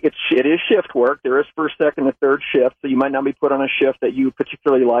it is shift work. There is first, second, and third shift, so you might not be put on a shift that you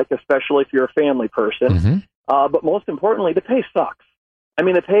particularly like, especially if you're a family person. Mm-hmm. But most importantly, the pay sucks.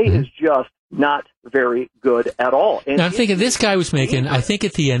 The pay is just not very good at all. And now I'm thinking this guy was making, I think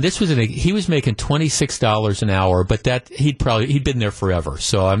at the end, he was making $26 an hour, but that he'd been there forever.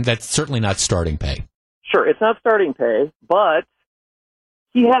 So that's certainly not starting pay. Sure, it's not starting pay, but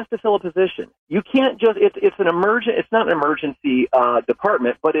he has to fill a position. You can't just, it's not an emergency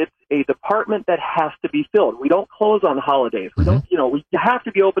department, but it's a department that has to be filled. We don't close on holidays. We don't, we have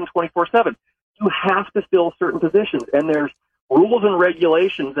to be open 24/7. You have to fill certain positions, and there's rules and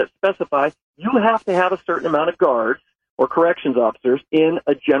regulations that specify you have to have a certain amount of guards or corrections officers in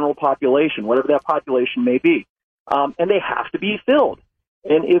a general population, whatever that population may be. And they have to be filled.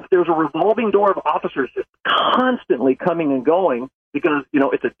 And if there's a revolving door of officers just constantly coming and going, because,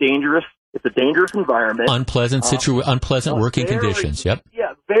 it's a dangerous environment. Unpleasant working conditions. Yep.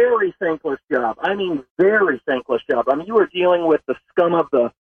 Yeah, very thankless job. I mean, very thankless job. I mean, you are dealing with the scum of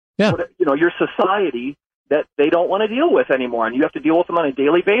your society that they don't want to deal with anymore, and you have to deal with them on a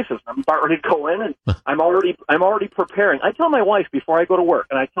daily basis. I'm about ready to go in, and I'm already preparing. I tell my wife before I go to work,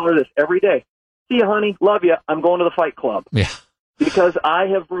 and I tell her this every day: "See you, honey. Love you. I'm going to the fight club." Yeah. Because I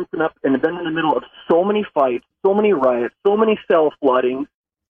have broken up and been in the middle of so many fights, so many riots, so many self-floodings.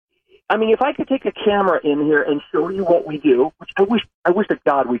 I mean, if I could take a camera in here and show you what we do, which I wish to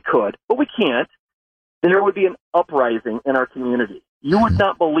God we could, but we can't, then there would be an uprising in our community. You would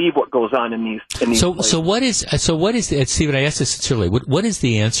not believe what goes on in these places. So what is Stephen? I asked this sincerely. What is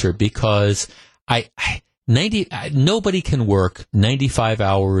the answer? Because nobody can work 95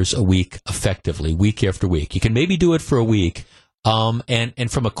 hours a week effectively, week after week. You can maybe do it for a week.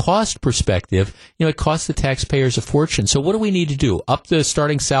 And from a cost perspective, it costs the taxpayers a fortune. So what do we need to do? Up the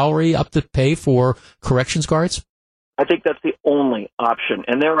starting salary, up the pay for corrections guards? I think that's the only option.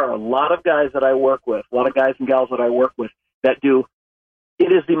 And there are a lot of guys that I work with, a lot of guys and gals that I work with that do.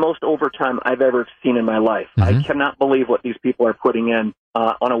 It is the most overtime I've ever seen in my life. Mm-hmm. I cannot believe what these people are putting in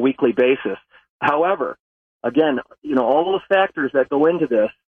on a weekly basis. However, again, all the factors that go into this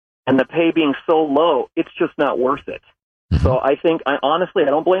and the pay being so low, it's just not worth it. So I think, honestly,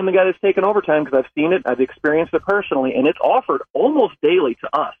 I don't blame the guy that's taking overtime because I've seen it, I've experienced it personally, and it's offered almost daily to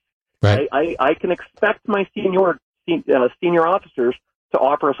us. Right. I can expect my senior officers to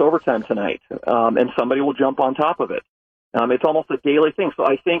offer us overtime tonight, and somebody will jump on top of it. It's almost a daily thing. So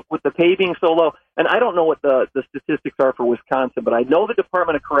I think with the pay being so low, and I don't know what the statistics are for Wisconsin, but I know the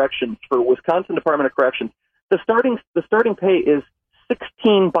Department of Corrections, for Wisconsin Department of Corrections, the starting pay is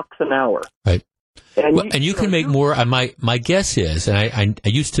 $16 an hour. Right. And you can make more. My guess is, and I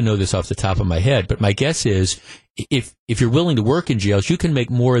used to know this off the top of my head, but my guess is if you're willing to work in jails, you can make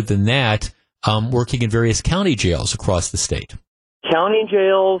more than that working in various county jails across the state. County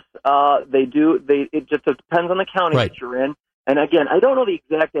jails, they do. It just depends on the county that you're in. And again, I don't know the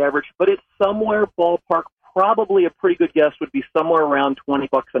exact average, but it's somewhere ballpark. Probably a pretty good guess would be somewhere around $20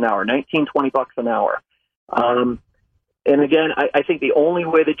 an hour, $19-20 an hour. And again, I think the only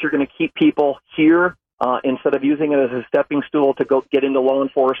way that you're going to keep people here, instead of using it as a stepping stool to go get into law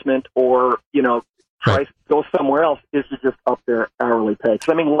enforcement or, try to go somewhere else, is to just up their hourly pay. Because,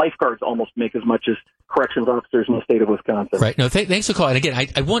 lifeguards almost make as much as corrections officers in the state of Wisconsin. Right. No, thanks for calling. And again,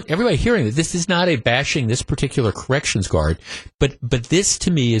 I want everybody hearing that this is not a bashing this particular corrections guard, but this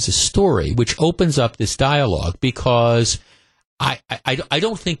to me is a story which opens up this dialogue because I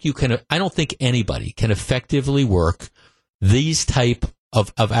don't think I don't think anybody can effectively work these type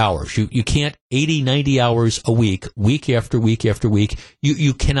of hours. You can't 80, 90 hours a week after week after week.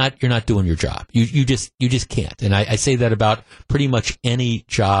 You cannot, you're not doing your job. You just can't. And I say that about pretty much any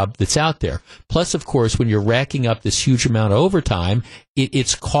job that's out there. Plus, of course, when you're racking up this huge amount of overtime,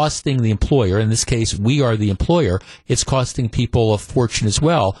 it's costing the employer. In this case, we are the employer. It's costing people a fortune as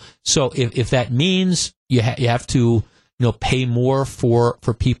well. So if that means you have to, pay more for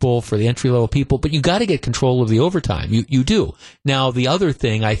people, for the entry-level people, but you got to get control of the overtime. You do. Now, the other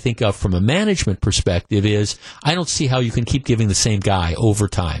thing I think of from a management perspective is I don't see how you can keep giving the same guy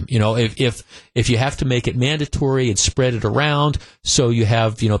overtime. If you have to make it mandatory and spread it around so you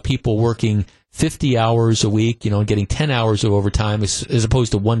have, people working 50 hours a week, and getting 10 hours of overtime as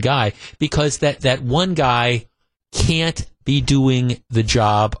opposed to one guy, because that one guy can't be doing the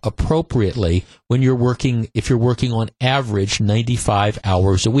job appropriately when if you're working on average 95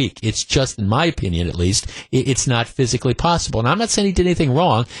 hours a week. It's just, in my opinion at least, it's not physically possible. And I'm not saying he did anything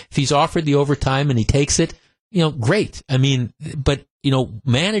wrong. If he's offered the overtime and he takes it, great. But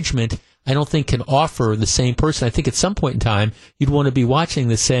management, I don't think can offer the same person. I think at some point in time, you'd want to be watching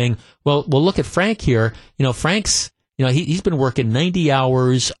this saying, well, look at Frank here. Frank's, he's been working 90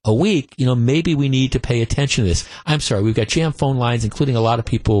 hours a week. Maybe we need to pay attention to this. I'm sorry, we've got jam phone lines, including a lot of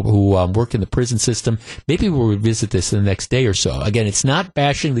people who work in the prison system. Maybe we'll revisit this in the next day or so. Again, it's not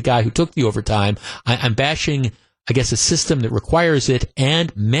bashing the guy who took the overtime. I'm bashing, I guess, a system that requires it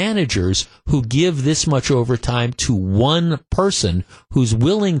and managers who give this much overtime to one person who's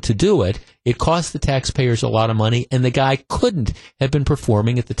willing to do it. It costs the taxpayers a lot of money, and the guy couldn't have been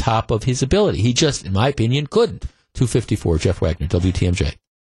performing at the top of his ability. He just, in my opinion, couldn't. 254, Jeff Wagner, WTMJ.